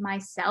just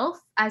myself,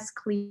 as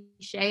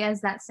cliche as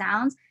that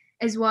sounds,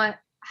 is what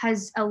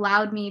has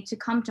allowed me to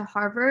come to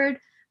Harvard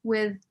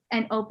with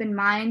an open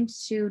mind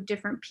to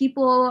different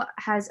people,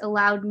 has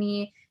allowed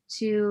me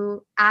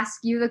to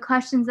ask you the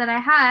questions that I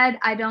had.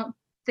 I don't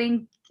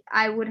think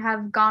I would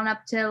have gone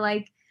up to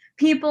like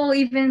people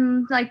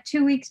even like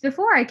 2 weeks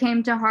before I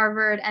came to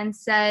Harvard and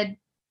said,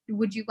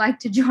 would you like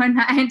to join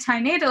the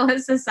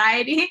Antinatalist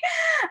Society?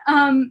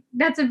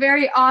 That's a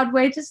very odd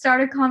way to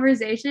start a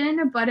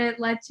conversation, but it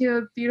led to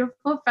a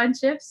beautiful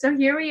friendship. So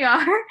here we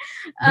are.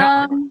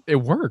 Yeah, it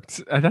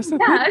worked. That's the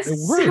thing. Yeah, It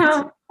worked.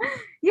 so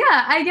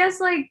yeah, I guess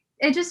like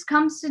it just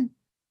comes to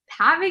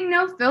having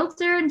no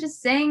filter and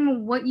just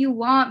saying what you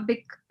want.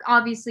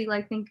 Obviously,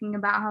 like thinking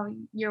about how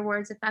your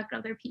words affect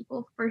other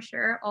people for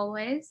sure,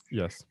 always.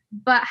 Yes.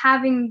 But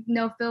having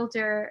no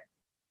filter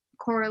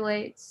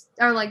correlates,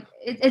 or like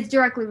it's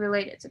directly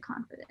related to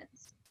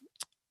confidence.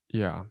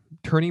 Yeah.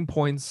 Turning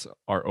points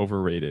are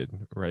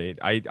overrated, right?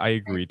 I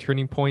agree.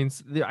 Turning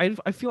points,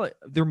 I feel like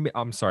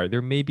I'm sorry,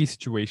 there may be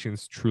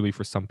situations truly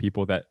for some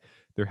people that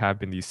there have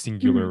been these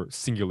Mhm.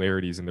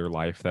 singularities in their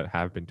life that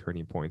have been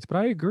turning points. But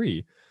I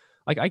agree.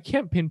 Like I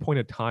can't pinpoint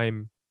a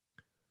time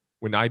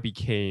when I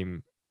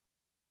became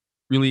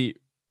really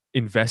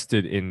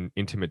invested in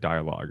intimate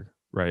dialogue,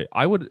 right?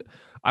 I would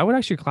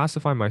actually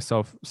classify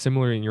myself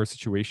similar in your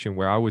situation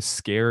where I was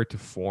scared to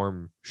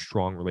form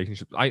strong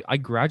relationships. I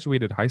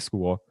graduated high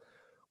school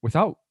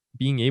without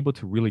being able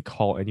to really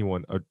call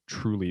anyone a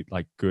truly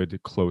like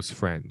good close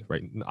friend,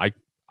 right? I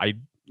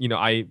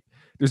I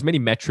there's many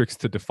metrics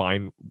to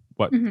define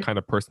what Mhm. kind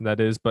of person that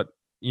is, but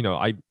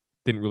I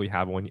didn't really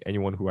have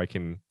anyone who I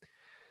can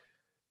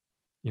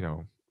you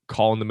know,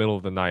 call in the middle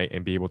of the night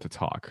and be able to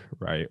talk,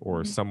 right?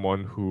 Or Mhm.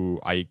 someone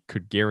who I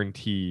could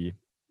guarantee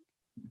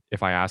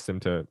if I asked them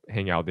to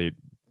hang out, they'd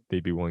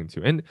be willing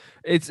to. And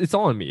it's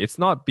all on me. It's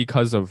not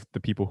because of the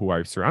people who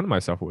I surrounded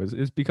myself with.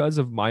 It's because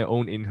of my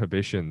own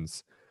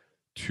inhibitions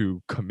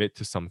to commit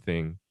to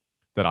something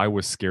that I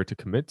was scared to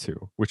commit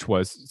to, which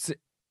was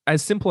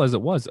as simple as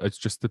it was. It's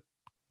just a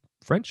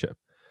friendship,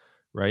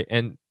 right?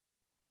 And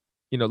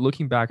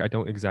looking back, I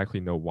don't exactly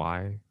know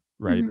why,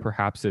 right? Mhm.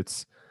 Perhaps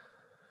it's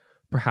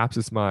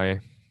my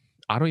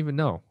I don't even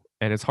know.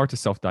 And it's hard to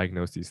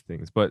self-diagnose these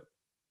things, but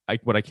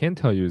what I can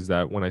tell you is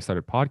that when I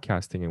started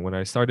podcasting and when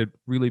I started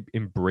really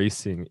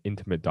embracing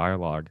intimate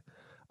dialogue,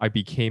 I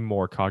became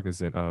more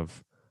cognizant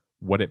of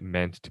what it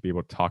meant to be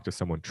able to talk to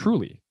someone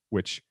truly,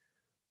 which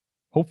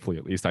hopefully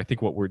at least I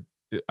think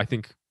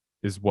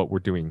is what we're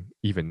doing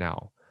even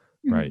now,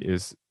 right?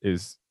 Mhm.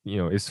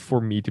 Is for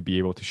me to be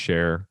able to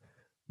share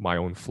my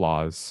own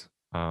flaws,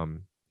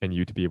 and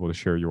you to be able to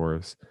share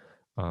yours,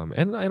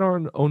 and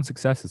our own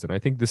successes. And I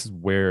think this is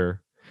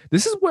where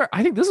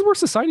I think this is where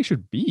society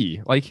should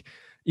be. Like,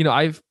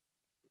 I've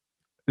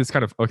this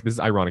kind of okay, this is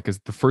ironic because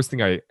the first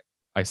thing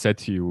I said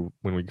to you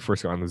when we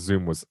first got on the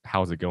Zoom was,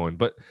 "How's it going?"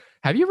 But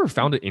have you ever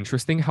found it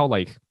interesting how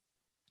like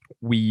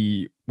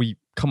we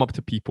come up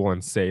to people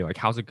and say like,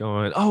 "How's it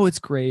going?" "Oh, it's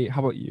great.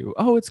 How about you?"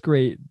 "Oh, it's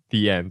great."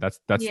 The end. That's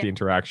Yeah. the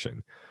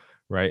interaction,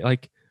 right?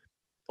 Like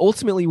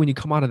ultimately when you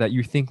come out of that,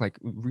 you think like,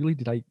 really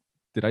did I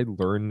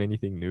learn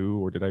anything new,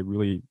 or did I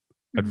really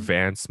Mhm.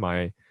 advance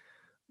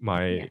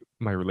my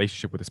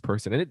relationship with this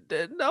person, and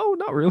no,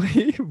 not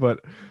really. But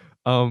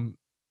um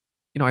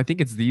I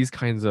think it's these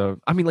kinds of,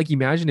 I mean, like,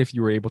 imagine if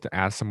you were able to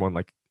ask someone,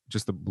 like,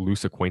 just a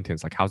loose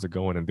acquaintance, like, how's it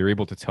going, and they're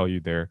able to tell you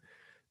their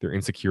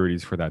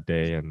insecurities for that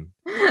day, and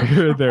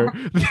their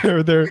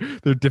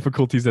their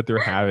difficulties that they're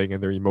having,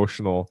 and their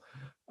emotional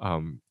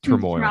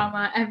turmoil.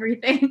 Trauma,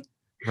 everything.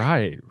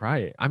 Right,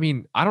 right. I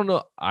mean, I don't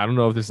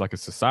know if this is like a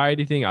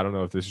society thing. I don't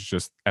know if this is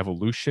just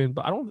evolution,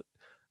 but I don't,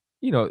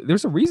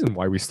 there's a reason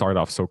why we start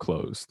off so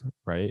closed,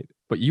 right?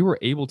 But you were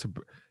able to,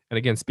 and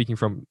again, speaking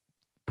from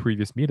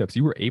previous meetups,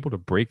 you were able to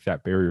break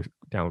that barrier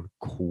down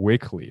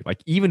quickly, like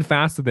even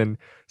faster than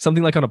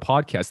something like on a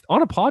podcast.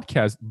 On a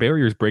podcast,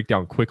 barriers break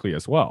down quickly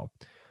as well.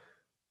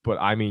 But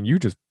I mean, you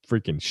just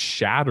freaking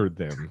shattered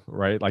them,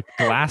 right? Like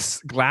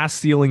glass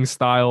ceiling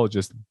style,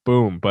 just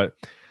boom. But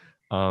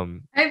I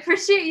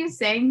appreciate you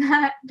saying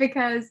that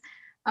because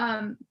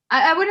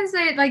I wouldn't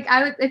say it like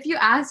I would if you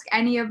ask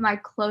any of my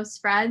close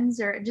friends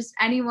or just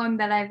anyone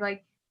that I've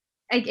like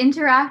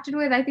interacted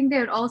with, I think they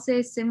would all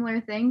say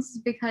similar things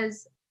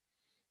because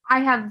I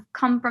have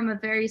come from a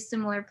very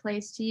similar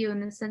place to you in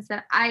the sense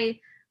that I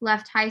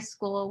left high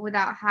school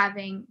without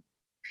having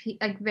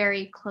like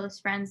very close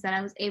friends that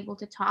I was able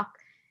to talk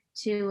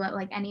to at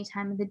like any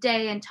time of the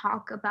day and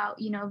talk about,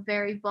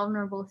 very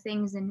vulnerable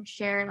things and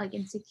share like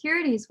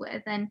insecurities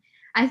with. And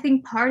I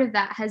think part of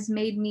that has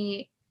made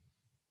me,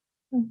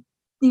 you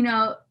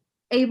know,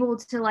 able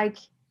to like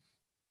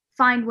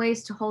find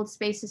ways to hold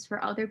spaces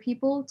for other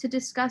people to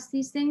discuss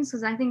these things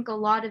because I think a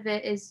lot of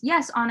it is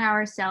yes on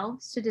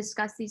ourselves to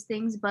discuss these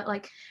things but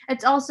like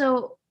it's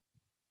also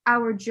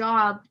our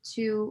job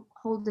to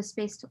hold the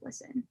space to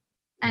listen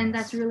and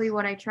that's really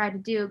what I try to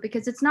do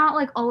because it's not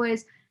like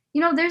always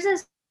there's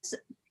this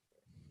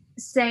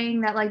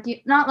saying that like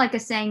not like a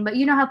saying but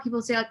you know how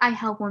people say like I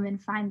help women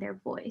find their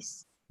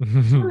voice.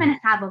 Women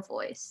have a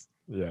voice.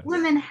 yes.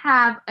 Women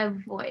have a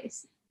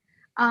voice.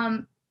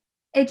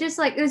 It just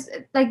like this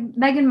like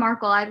Meghan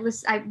Markle. I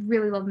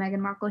really love Meghan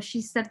Markle.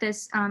 She said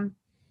this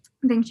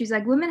thing. She's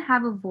like, women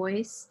have a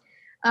voice.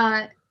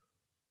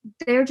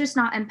 They're just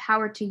not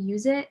empowered to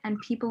use it, and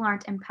people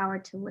aren't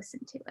empowered to listen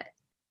to it.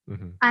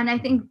 Mm-hmm. And I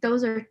think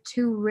those are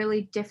two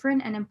really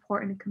different and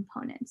important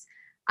components.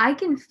 I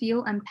can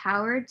feel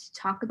empowered to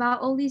talk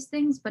about all these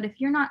things, but if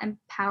you're not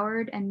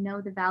empowered and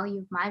know the value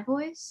of my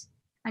voice,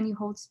 and you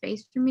hold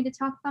space for me to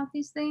talk about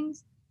these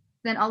things,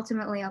 then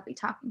ultimately I'll be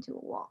talking to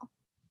a wall.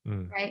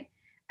 Right.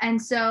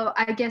 And so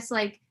I guess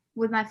like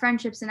with my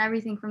friendships and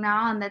everything from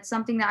now on, that's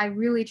something that I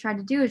really try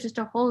to do is just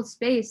to hold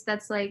space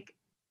that's like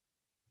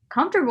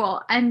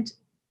comfortable and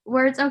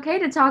where it's okay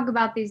to talk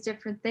about these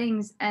different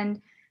things. And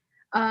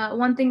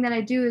one thing that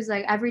I do is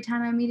like every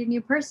time I meet a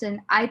new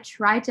person, I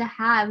try to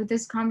have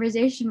this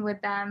conversation with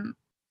them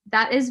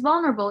that is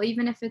vulnerable,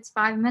 even if it's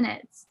 5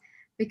 minutes,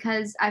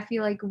 because I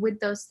feel like with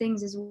those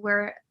things is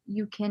where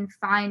you can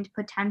find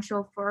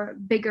potential for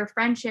bigger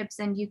friendships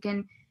and you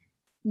can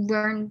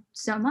learn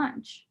so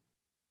much.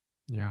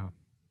 Yeah,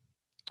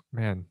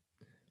 man,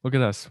 look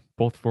at us,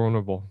 both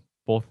vulnerable,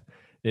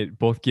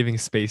 both giving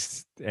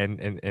space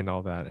and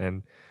all that.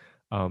 And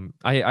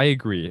I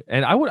agree,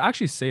 and I would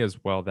actually say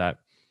as well that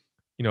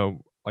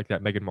like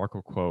that Meghan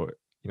Markle quote,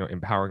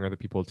 empowering other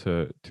people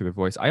to their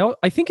voice.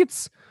 I think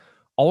it's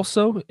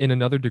also in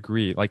another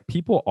degree like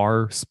people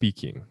are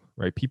speaking,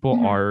 right?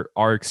 People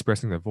are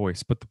expressing their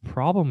voice, but the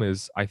problem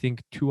is I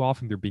think too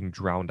often they're being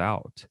drowned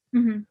out.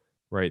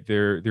 Right,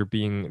 they're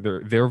being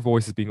their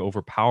voice is being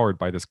overpowered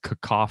by this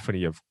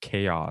cacophony of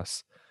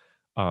chaos,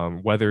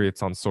 whether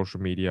it's on social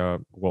media,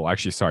 well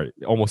actually sorry,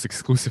 almost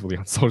exclusively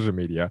on social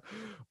media,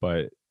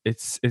 but it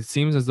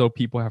seems as though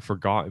people have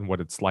forgotten what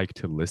it's like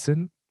to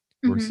listen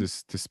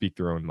versus to speak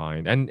their own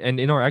mind. And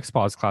in our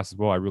XPOS class as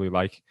well, I really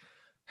like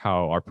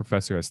how our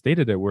professor has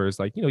stated it, where it's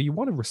like, you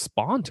want to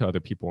respond to other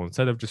people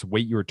instead of just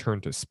wait your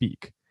turn to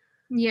speak.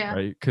 Yeah.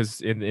 Right,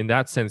 because in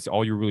that sense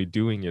all you're really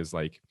doing is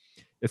like,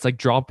 it's like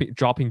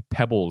dropping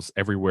pebbles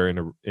everywhere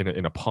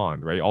in a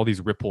pond, right? All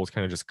these ripples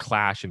kind of just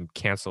clash and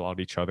cancel out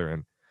each other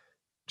and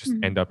just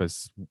end up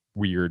as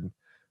weird,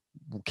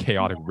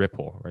 chaotic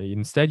ripple, right?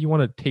 Instead, you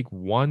want to take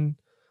one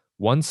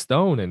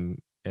stone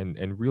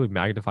and really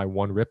magnify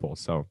one ripple.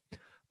 So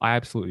I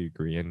absolutely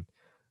agree. And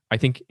I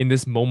think in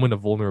this moment of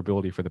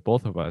vulnerability for the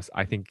both of us,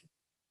 I think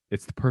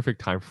it's the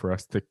perfect time for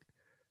us to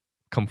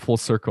come full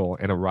circle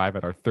and arrive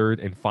at our third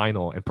and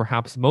final and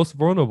perhaps most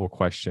vulnerable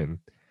question,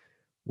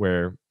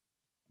 where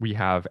we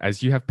have,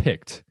 as you have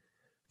picked,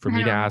 for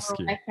me to ask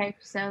you. I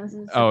picked, so this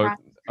is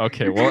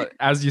okay. Well,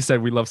 as you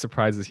said, we love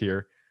surprises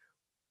here.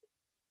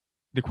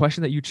 The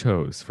question that you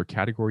chose for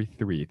category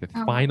 3, the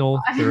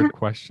final third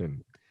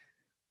question.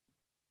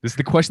 This is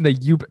the question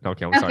that you.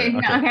 Okay, I'm sorry.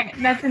 Okay,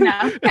 that's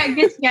enough.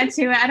 Get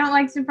to it. I don't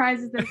like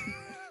surprises.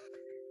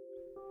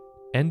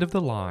 End of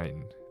the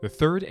line. The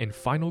third and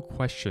final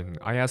question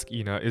I ask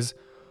Ina is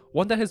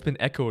one that has been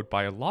echoed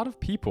by a lot of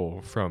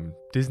people, from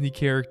Disney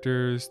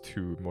characters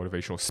to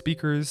motivational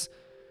speakers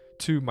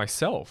to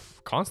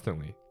myself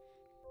constantly.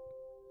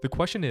 The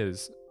question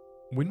is,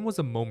 when was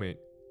a moment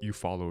you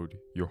followed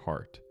your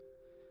heart?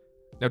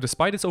 Now,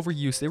 despite its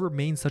overuse, it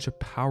remains such a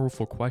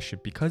powerful question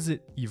because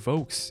it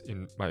evokes,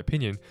 in my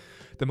opinion,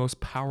 the most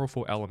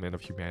powerful element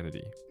of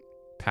humanity: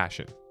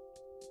 passion.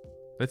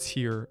 Let's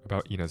hear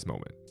about Ina's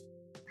moment.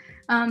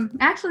 I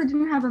actually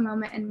didn't have a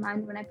moment in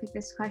mind when I picked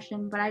this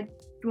question, but I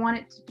want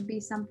it to be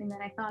something that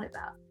I thought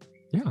about.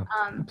 Yeah,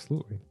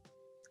 absolutely.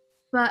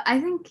 But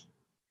I think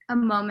a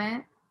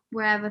moment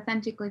where I've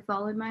authentically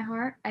followed my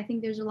heart. I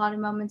think there's a lot of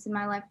moments in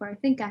my life where I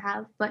think I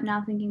have, but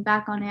now thinking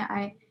back on it,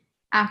 I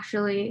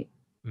actually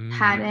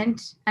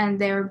hadn't, and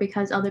they were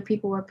because other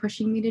people were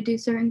pushing me to do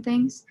certain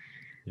things.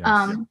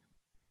 Yes.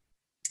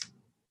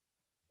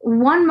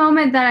 One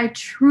moment that I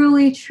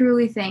truly,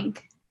 truly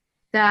think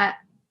that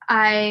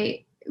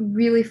I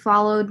really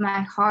followed my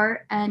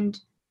heart, and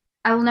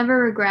I will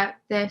never regret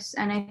this,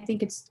 and I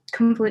think it's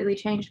completely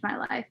changed my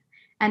life.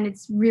 And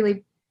it's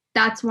really,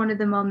 that's one of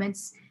the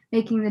moments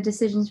making the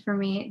decisions for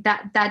me,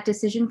 that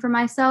decision for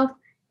myself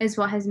is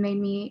what has made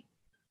me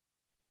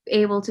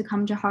able to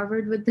come to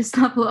Harvard with this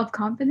level of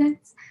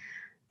confidence.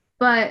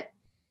 But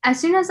as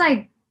soon as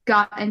I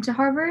got into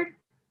Harvard,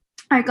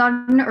 I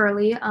got in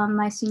early,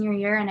 my senior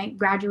year, and I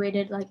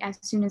graduated like as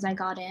soon as I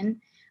got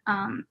in.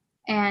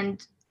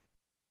 And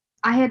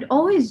I had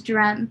always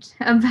dreamt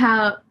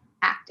about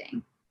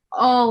acting.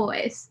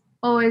 Always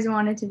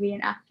wanted to be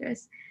an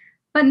actress,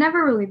 but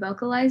never really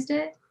vocalized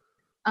it,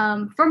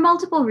 for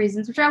multiple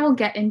reasons, which I will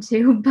get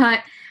into. But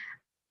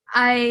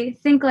I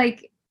think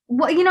like,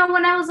 when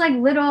I was like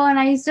little and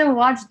I used to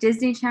watch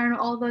Disney Channel,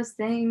 all those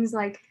things,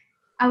 like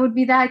I would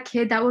be that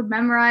kid that would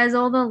memorize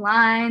all the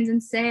lines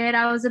and say it.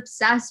 I was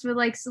obsessed with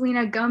like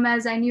Selena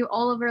Gomez. I knew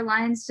all of her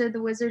lines to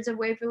The Wizards of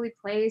Waverly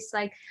Place.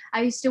 Like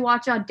I used to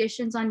watch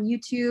auditions on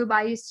YouTube.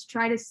 I used to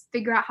try to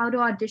figure out how to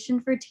audition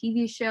for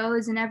TV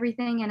shows and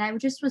everything. And I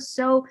just was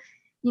so,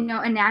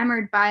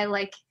 enamored by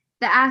like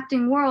the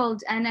acting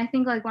world. And I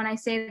think like when I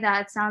say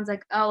that, it sounds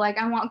like, oh, like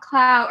I want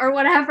clout or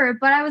whatever.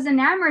 But I was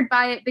enamored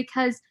by it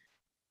because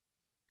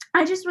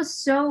I just was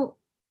so,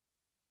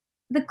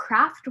 the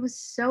craft was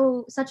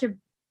such a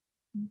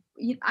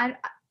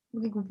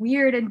like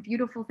weird and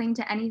beautiful thing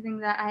to anything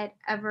that I had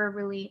ever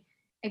really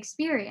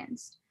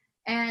experienced.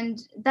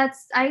 And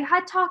I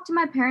had talked to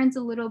my parents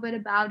a little bit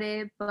about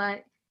it,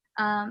 but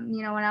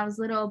when I was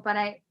little, but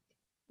I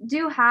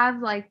do have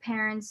like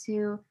parents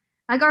who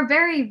like are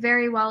very,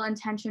 very well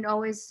intentioned,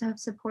 always have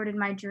supported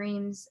my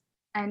dreams,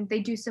 and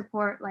they do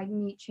support like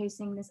me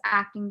chasing this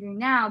acting dream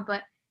now,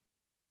 but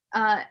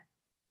uh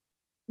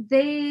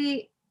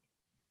they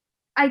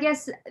I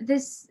guess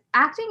this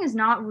acting is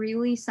not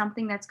really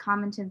something that's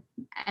common to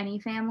any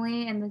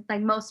family, and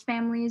like most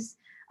families,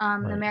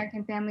 Right.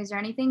 American families or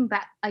anything.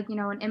 But like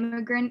an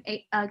immigrant,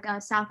 a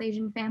South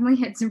Asian family,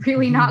 it's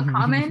really not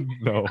common.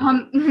 No.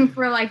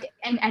 For like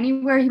and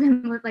anywhere,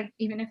 even with like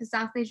even if a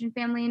South Asian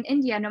family in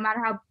India, no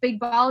matter how big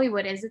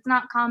Bollywood is, it's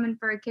not common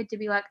for a kid to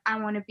be like, I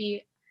want to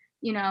be,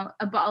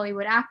 a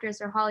Bollywood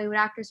actress or Hollywood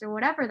actress or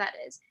whatever that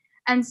is.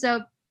 And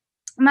so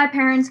my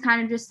parents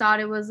kind of just thought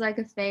it was like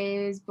a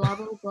phase, blah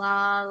blah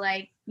blah.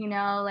 Like,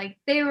 like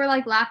they were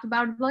like laughed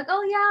about it, like,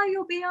 oh yeah,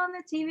 you'll be on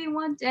the TV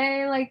one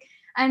day. Like,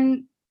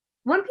 and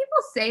when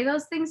people say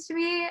those things to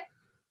me,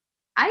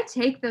 I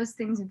take those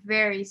things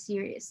very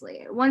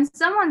seriously. When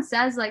someone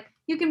says like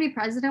you can be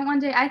president one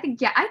day, I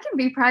think, yeah, I can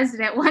be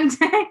president one day.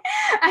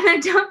 And I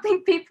don't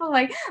think people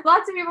like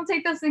lots of people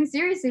take those things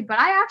seriously, but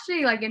I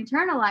actually like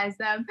internalize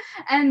them.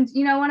 And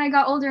when I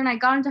got older and I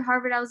got into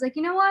Harvard, I was like,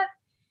 you know what?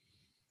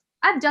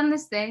 I've done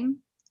this thing.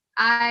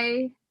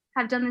 I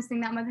have done this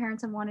thing that my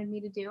parents have wanted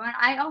me to do. And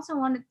I also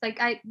wanted, like,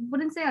 I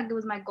wouldn't say like it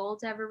was my goal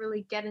to ever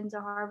really get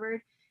into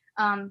Harvard.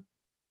 Um,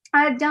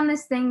 I've done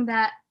this thing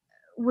that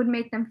would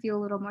make them feel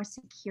a little more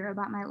secure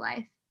about my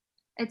life.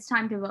 It's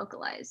time to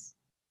vocalize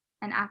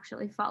and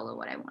actually follow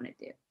what I want to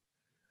do.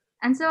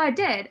 And so I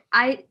did.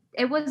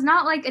 It was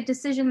not like a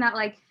decision that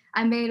like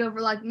I made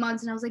over like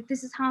months and I was like,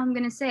 this is how I'm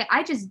gonna say it.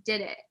 I just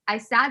did it. I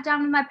sat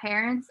down with my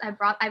parents.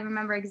 I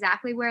remember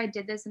exactly where I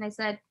did this, and I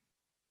said,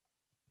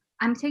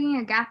 I'm taking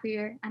a gap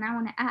year and I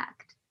want to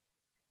act.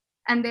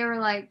 And they were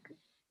like,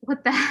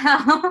 what the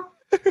hell?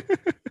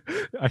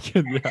 I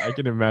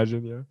can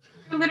imagine, yeah.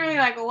 Literally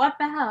like, what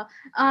the hell?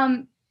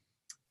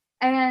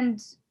 And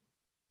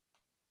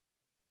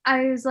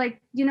I was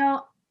like,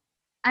 and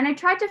I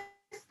tried to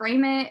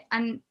frame it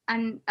and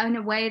in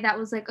a way that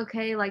was like,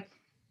 okay, like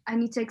I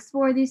need to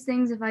explore these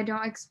things. If I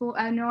don't explore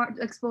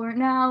it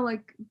now,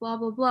 like blah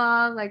blah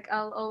blah, like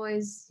I'll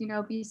always,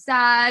 be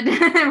sad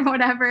or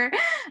whatever.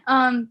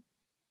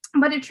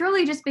 But it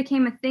truly just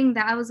became a thing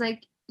that I was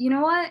like, you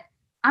know what?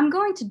 I'm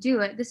going to do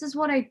it. This is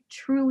what I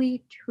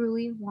truly,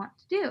 truly want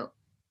to do.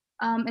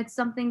 It's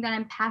something that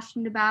I'm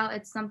passionate about.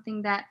 It's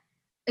something that,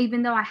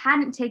 even though I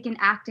hadn't taken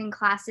acting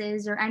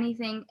classes or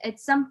anything,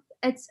 it's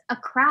a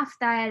craft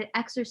that I had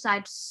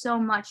exercised so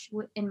much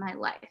in my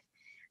life,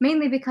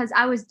 mainly because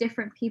I was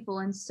different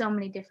people in so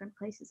many different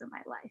places of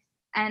my life.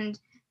 And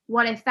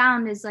what I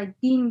found is like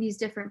being these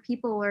different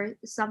people were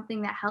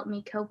something that helped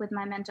me cope with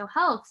my mental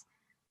health.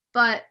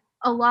 But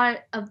a lot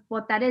of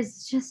what that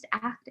is just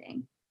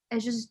acting.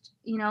 it's just,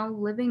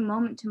 living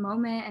moment to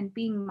moment and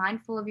being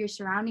mindful of your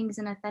surroundings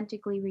and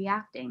authentically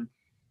reacting.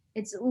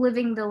 It's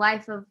living the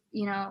life of,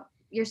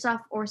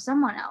 yourself or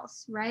someone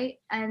else, right?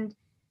 And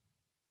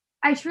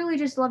I truly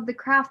just love the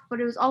craft, but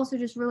it was also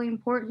just really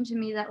important to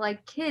me that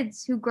like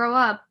kids who grow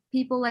up,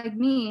 people like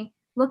me,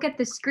 look at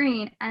the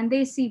screen and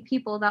they see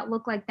people that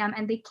look like them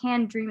and they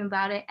can dream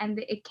about it and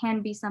it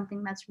can be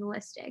something that's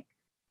realistic.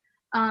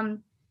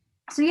 Um,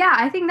 so yeah,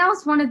 I think that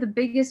was one of the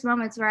biggest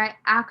moments where I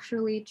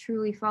actually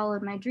truly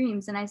followed my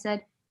dreams and I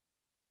said,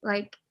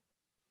 like,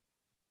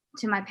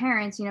 to my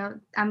parents,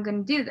 I'm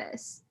gonna do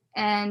this.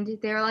 And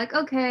they were like,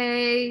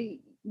 okay,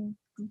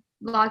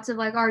 lots of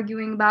like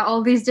arguing about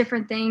all these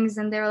different things.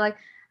 And they were like,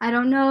 I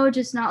don't know,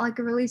 just not like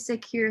a really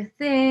secure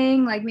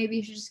thing. Like maybe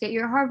you should just get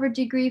your Harvard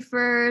degree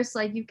first.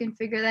 Like you can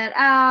figure that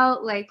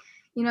out. Like,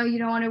 you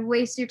don't want to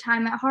waste your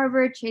time at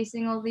Harvard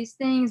chasing all these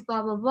things,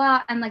 blah, blah,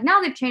 blah. And like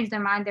now they've changed their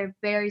mind. They're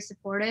very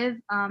supportive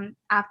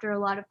after a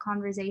lot of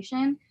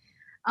conversation.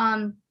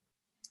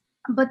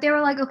 But they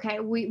were like, okay,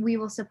 we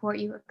will support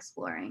you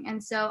exploring.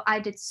 And so I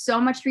did so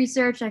much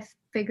research. I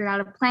figured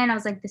out a plan. I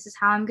was like, this is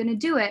how I'm going to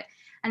do it.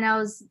 And I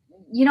was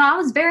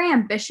very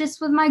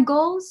ambitious with my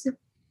goals,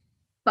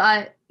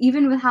 but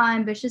even with how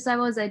ambitious I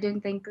was, I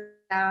didn't think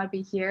that I'd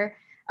be here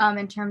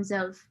in terms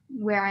of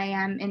where I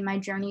am in my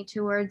journey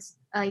towards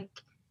like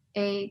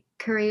a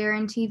career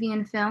in TV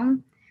and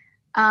film.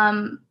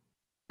 But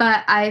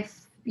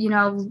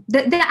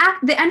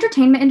the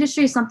entertainment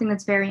industry is something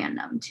that's very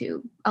unknown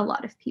to a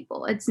lot of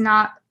people. It's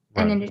not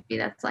an industry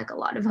that's like a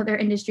lot of other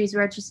industries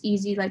where it's just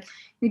easy. Like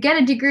you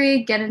get a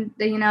degree, go to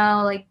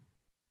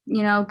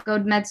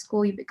med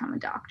school, you become a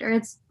doctor.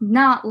 It's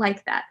not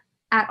like that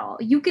at all.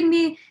 You can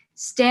be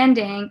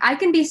I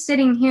can be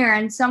sitting here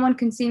and someone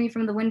can see me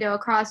from the window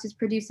across who's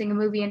producing a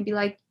movie and be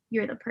like,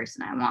 you're the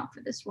person I want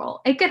for this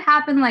role. It could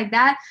happen like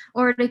that,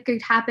 or it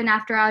could happen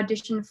after I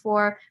audition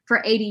for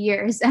 80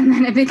 years and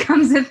then it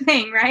becomes a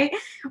thing, right?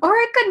 Or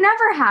it could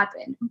never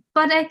happen.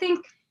 But I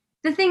think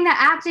the thing that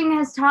acting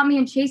has taught me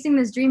and chasing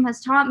this dream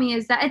has taught me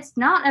is that it's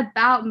not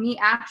about me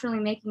actually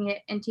making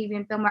it in TV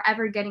and film or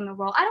ever getting a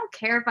role. I don't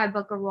care if I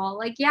book a role.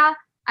 Like, yeah,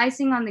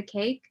 icing on the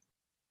cake.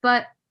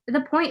 But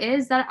the point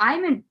is that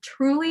I'm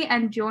truly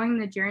enjoying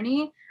the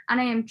journey and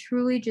I am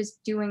truly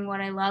just doing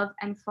what I love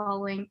and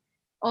following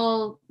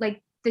all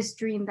like this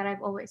dream that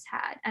I've always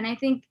had. And I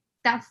think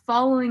that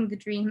following the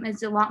dream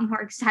is a lot more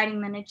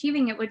exciting than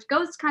achieving it, which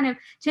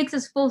takes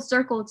us full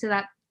circle to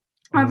that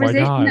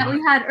conversation that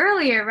we had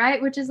earlier,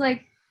 right? Which is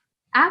like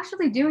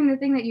actually doing the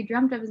thing that you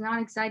dreamt of is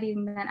not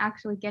exciting than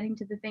actually getting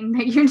to the thing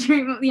that you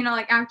dream,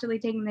 like actually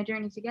taking the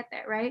journey to get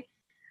there, right?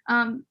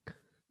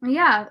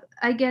 Yeah,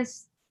 I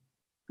guess,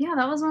 yeah,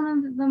 that was one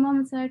of the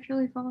moments that I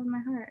truly followed my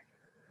heart.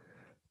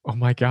 Oh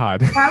my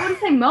God. Or I wouldn't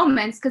say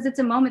moments because it's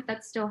a moment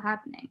that's still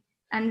happening.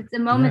 And it's a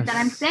moment that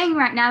I'm saying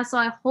right now, so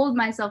I hold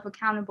myself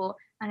accountable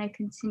and I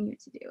continue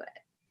to do it.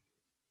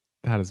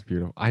 That is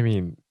beautiful. I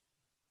mean,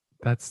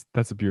 that's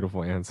a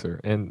beautiful answer.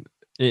 And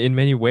in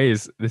many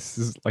ways,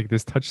 this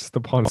touches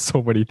upon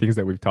so many things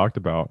that we've talked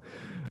about.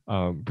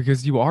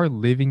 Because you are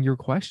living your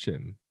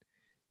question.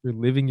 You're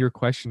living your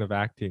question of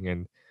acting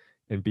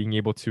and being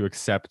able to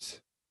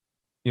accept,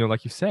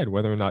 like you said,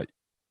 whether or not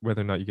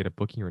you get a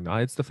booking or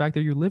not. It's the fact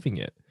that you're living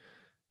it.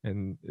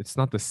 And it's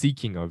not the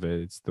seeking of it,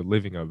 it's the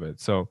living of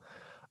it. So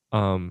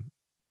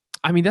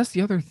I mean, that's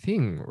the other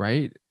thing,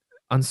 right?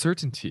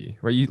 Uncertainty,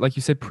 right? Like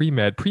you said,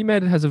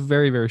 pre-med has a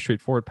very, very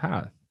straightforward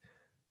path.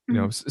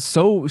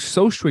 So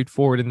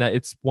straightforward in that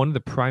it's one of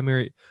the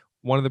primary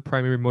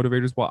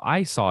motivators. While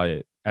I saw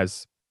it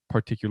as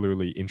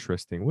particularly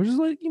interesting, which is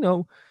like,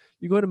 you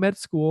go to med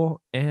school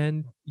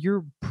and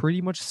you're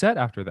pretty much set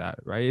after that,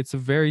 right? It's a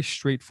very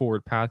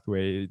straightforward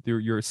pathway.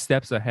 Your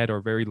steps ahead are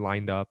very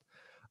lined up.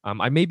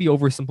 I may be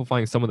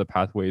oversimplifying some of the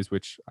pathways,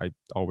 which I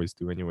always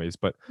do anyways,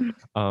 but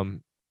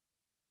and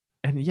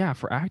yeah,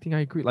 for acting,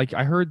 I agree. Like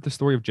I heard the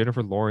story of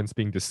Jennifer Lawrence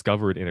being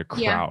discovered in a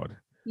crowd.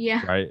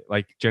 Yeah. Right?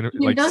 Like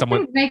those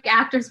someone things make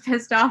actors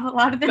pissed off a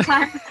lot of the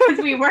time because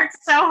we worked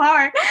so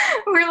hard.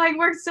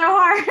 Worked so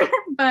hard.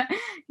 But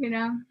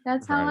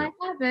that's how life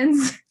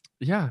happens.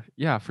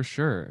 Yeah, for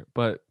sure.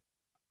 But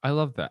I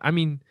love that. I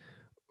mean,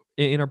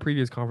 in our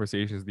previous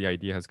conversations, the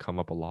idea has come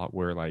up a lot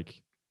where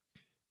like,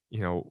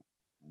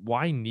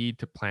 why need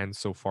to plan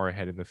so far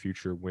ahead in the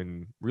future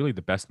when really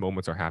the best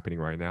moments are happening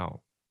right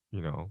now,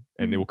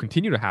 and it will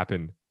continue to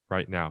happen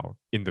right now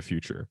in the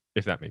future,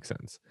 if that makes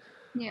sense.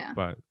 Yeah.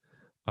 But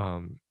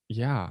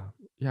yeah,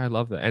 I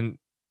love that. And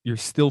you're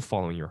still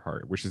following your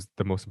heart, which is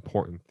the most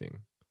important thing.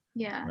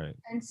 Yeah. Right.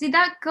 And see,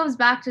 that goes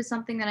back to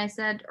something that I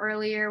said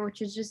earlier,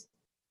 which is just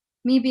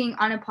me being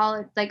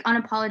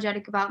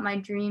unapologetic about my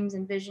dreams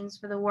and visions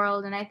for the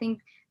world. And I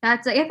think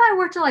that's if I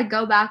were to like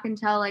go back and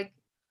tell like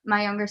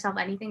my younger self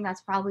anything,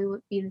 that's probably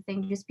would be the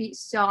thing. Just be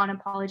so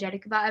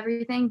unapologetic about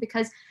everything,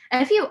 because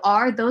if you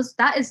are,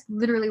 that is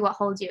literally what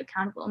holds you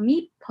accountable.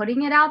 Me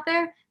putting it out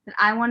there that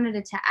I wanted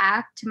it to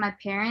act to my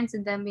parents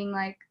and then being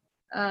like,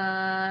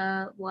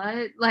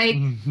 what? Like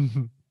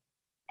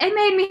it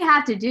made me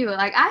have to do.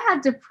 Like, I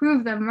had to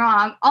prove them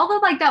wrong. Although,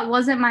 like, that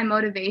wasn't my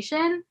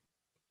motivation,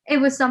 it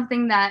was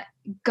something that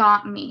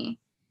got me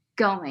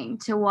going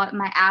to what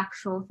my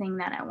actual thing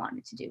that I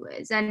wanted to do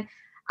is. And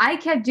I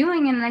kept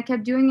doing it, and I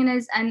kept doing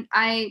it and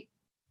I,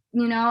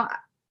 you know,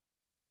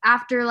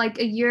 after like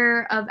a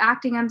year of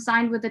acting, I'm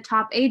signed with a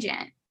top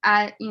agent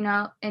at, you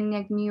know, in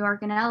like New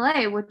York and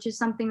LA, which is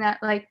something that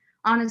like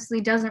honestly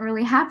doesn't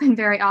really happen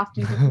very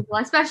often to people,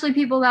 especially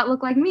people that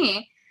look like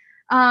me.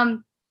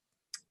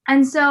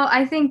 And so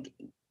I think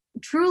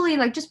truly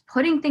like just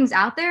putting things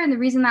out there. And the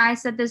reason that I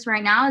said this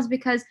right now is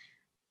because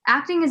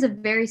acting is a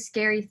very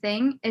scary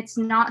thing. It's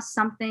not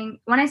something,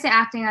 when I say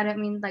acting, I don't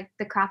mean like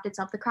the craft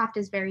itself. The craft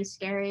is very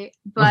scary,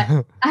 but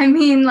I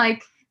mean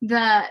like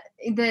the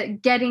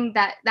getting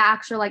that the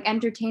actual like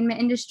entertainment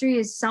industry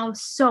is so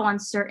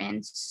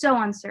uncertain,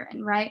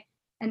 right?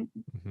 And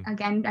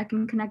again, I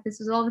can connect this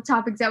with all the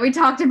topics that we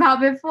talked about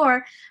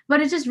before,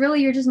 but it's just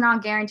really, you're just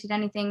not guaranteed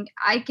anything.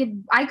 I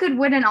could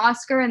win an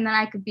Oscar and then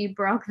I could be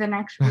broke the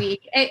next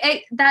week.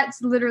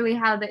 That's literally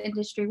how the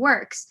industry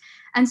works.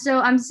 And so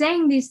I'm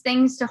saying these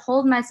things to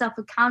hold myself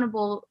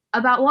accountable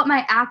about what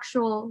my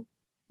actual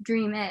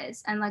dream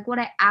is and like what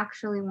I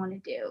actually want to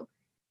do.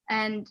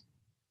 And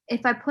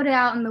if I put it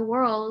out in the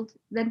world,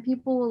 then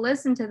people will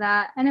listen to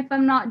that. And if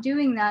I'm not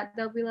doing that,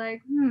 they'll be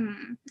like,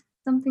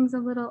 something's a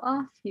little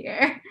off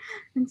here.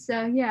 And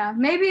so, yeah,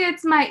 maybe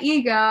it's my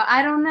ego.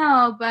 I don't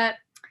know. But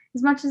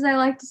as much as I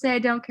like to say I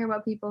don't care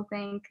what people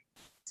think,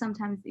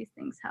 sometimes these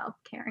things help,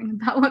 caring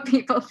about what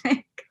people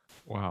think.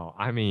 Wow.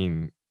 I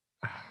mean,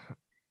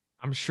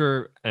 I'm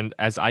sure, and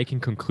as I can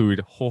conclude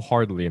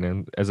wholeheartedly,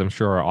 and as I'm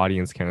sure our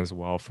audience can as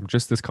well, from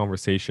just this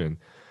conversation,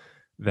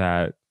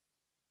 that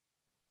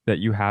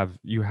you have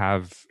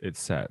it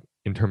set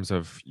in terms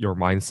of your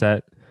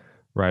mindset,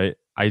 right?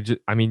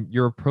 I mean,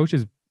 your approach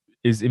is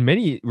in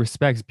many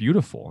respects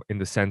beautiful in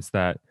the sense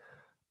that,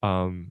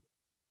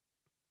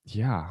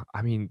 yeah,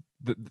 I mean,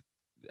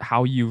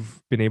 how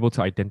you've been able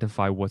to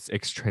identify what's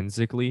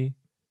extrinsically,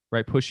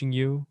 right, pushing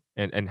you,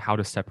 and how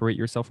to separate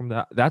yourself from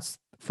that. That's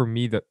for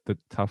me the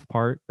tough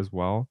part as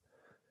well.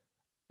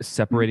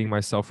 Separating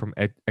myself from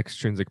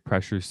extrinsic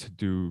pressures to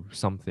do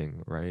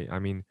something, right? I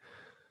mean,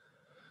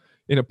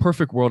 in a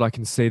perfect world, I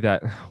can say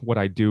that what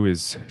I do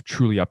is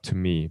truly up to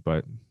me,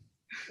 but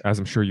as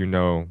I'm sure you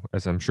know,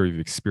 as I'm sure you've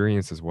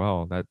experienced as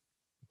well,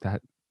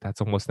 that's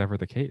almost never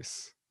the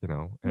case, you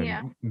know. And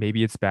Yeah.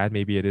 maybe it's bad,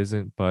 maybe it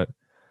isn't, but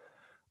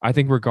I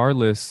think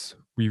regardless,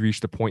 we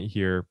reached a point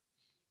here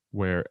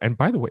where, and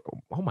by the way,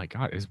 oh my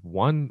God, it's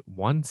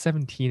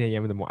 1:17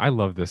 a.m. in the morning. I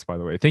love this, by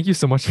the way. Thank you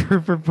so much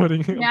for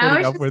putting Yeah,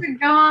 we up should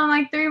with. go on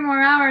like 3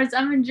 more hours.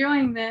 I'm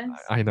enjoying this.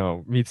 I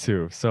know, me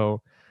too.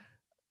 So,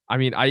 I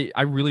mean, I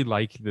really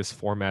like this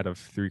format of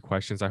 3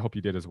 questions. I hope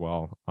you did as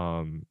well.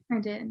 I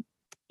did.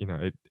 You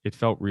know, it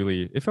felt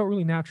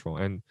really natural,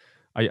 and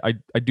I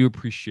do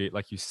appreciate,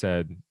 like you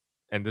said,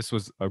 and this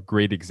was a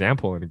great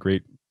example and a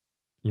great,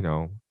 you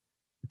know,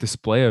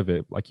 display of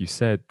it. Like you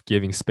said,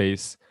 giving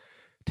space,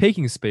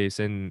 taking space,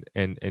 and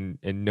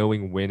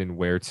knowing when and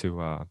where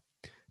to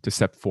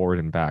step forward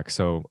and back.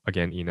 So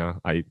again, Ina,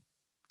 I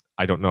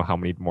don't know how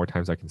many more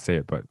times I can say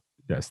it, but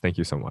yes, thank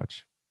you so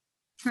much.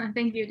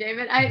 Thank you,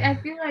 David. I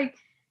feel like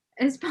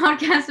this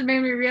podcast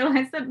made me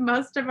realize that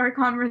most of our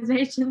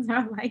conversations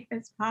are like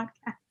this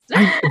podcast.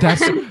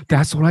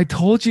 That's what I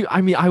told you. I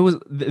mean,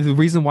 the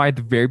reason why at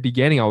the very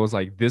beginning I was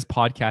like, this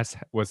podcast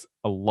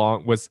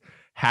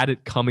had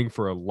it coming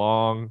for a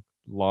long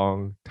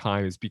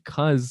time, is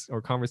because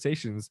our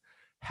conversations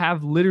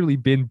have literally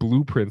been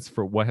blueprints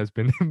for what has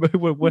been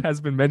what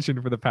has been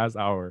mentioned for the past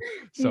hour.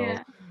 So,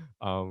 Yeah.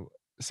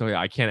 So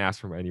yeah, I can't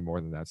ask for any more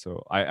than that.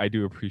 So I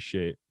do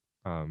appreciate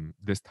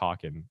this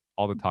talk and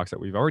all the talks that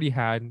we've already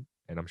had,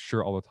 and I'm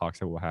sure all the talks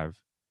that we'll have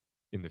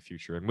in the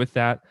future. And with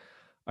that,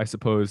 I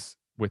suppose,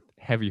 with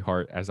heavy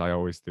heart, as I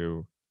always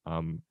do,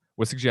 would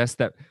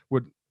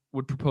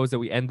propose that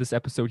we end this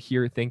episode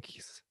here.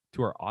 Thanks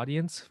to our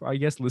audience, I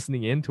guess,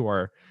 listening into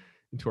our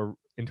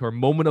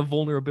moment of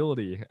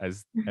vulnerability,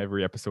 as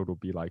every episode will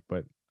be like.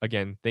 But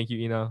again, thank you,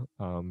 Ina.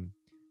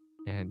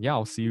 And yeah,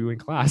 I'll see you in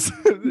class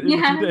in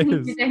Yeah, a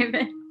few days. thank you,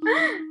 David.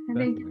 And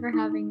thank you for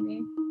having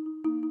me.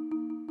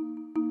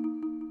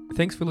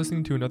 Thanks for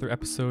listening to another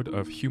episode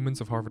of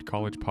Humans of Harvard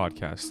College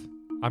podcast.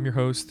 I'm your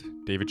host,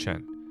 David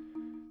Chen.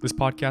 This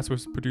podcast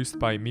was produced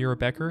by Mira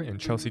Becker and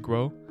Chelsea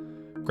Guo,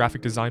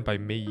 graphic design by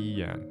Mei Yi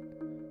Yan.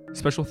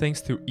 Special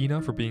thanks to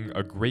Ina for being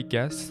a great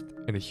guest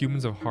and the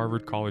Humans of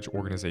Harvard College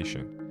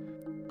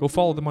organization. Go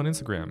follow them on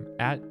Instagram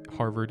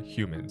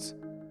 @HarvardHumans.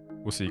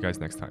 We'll see you guys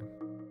next time.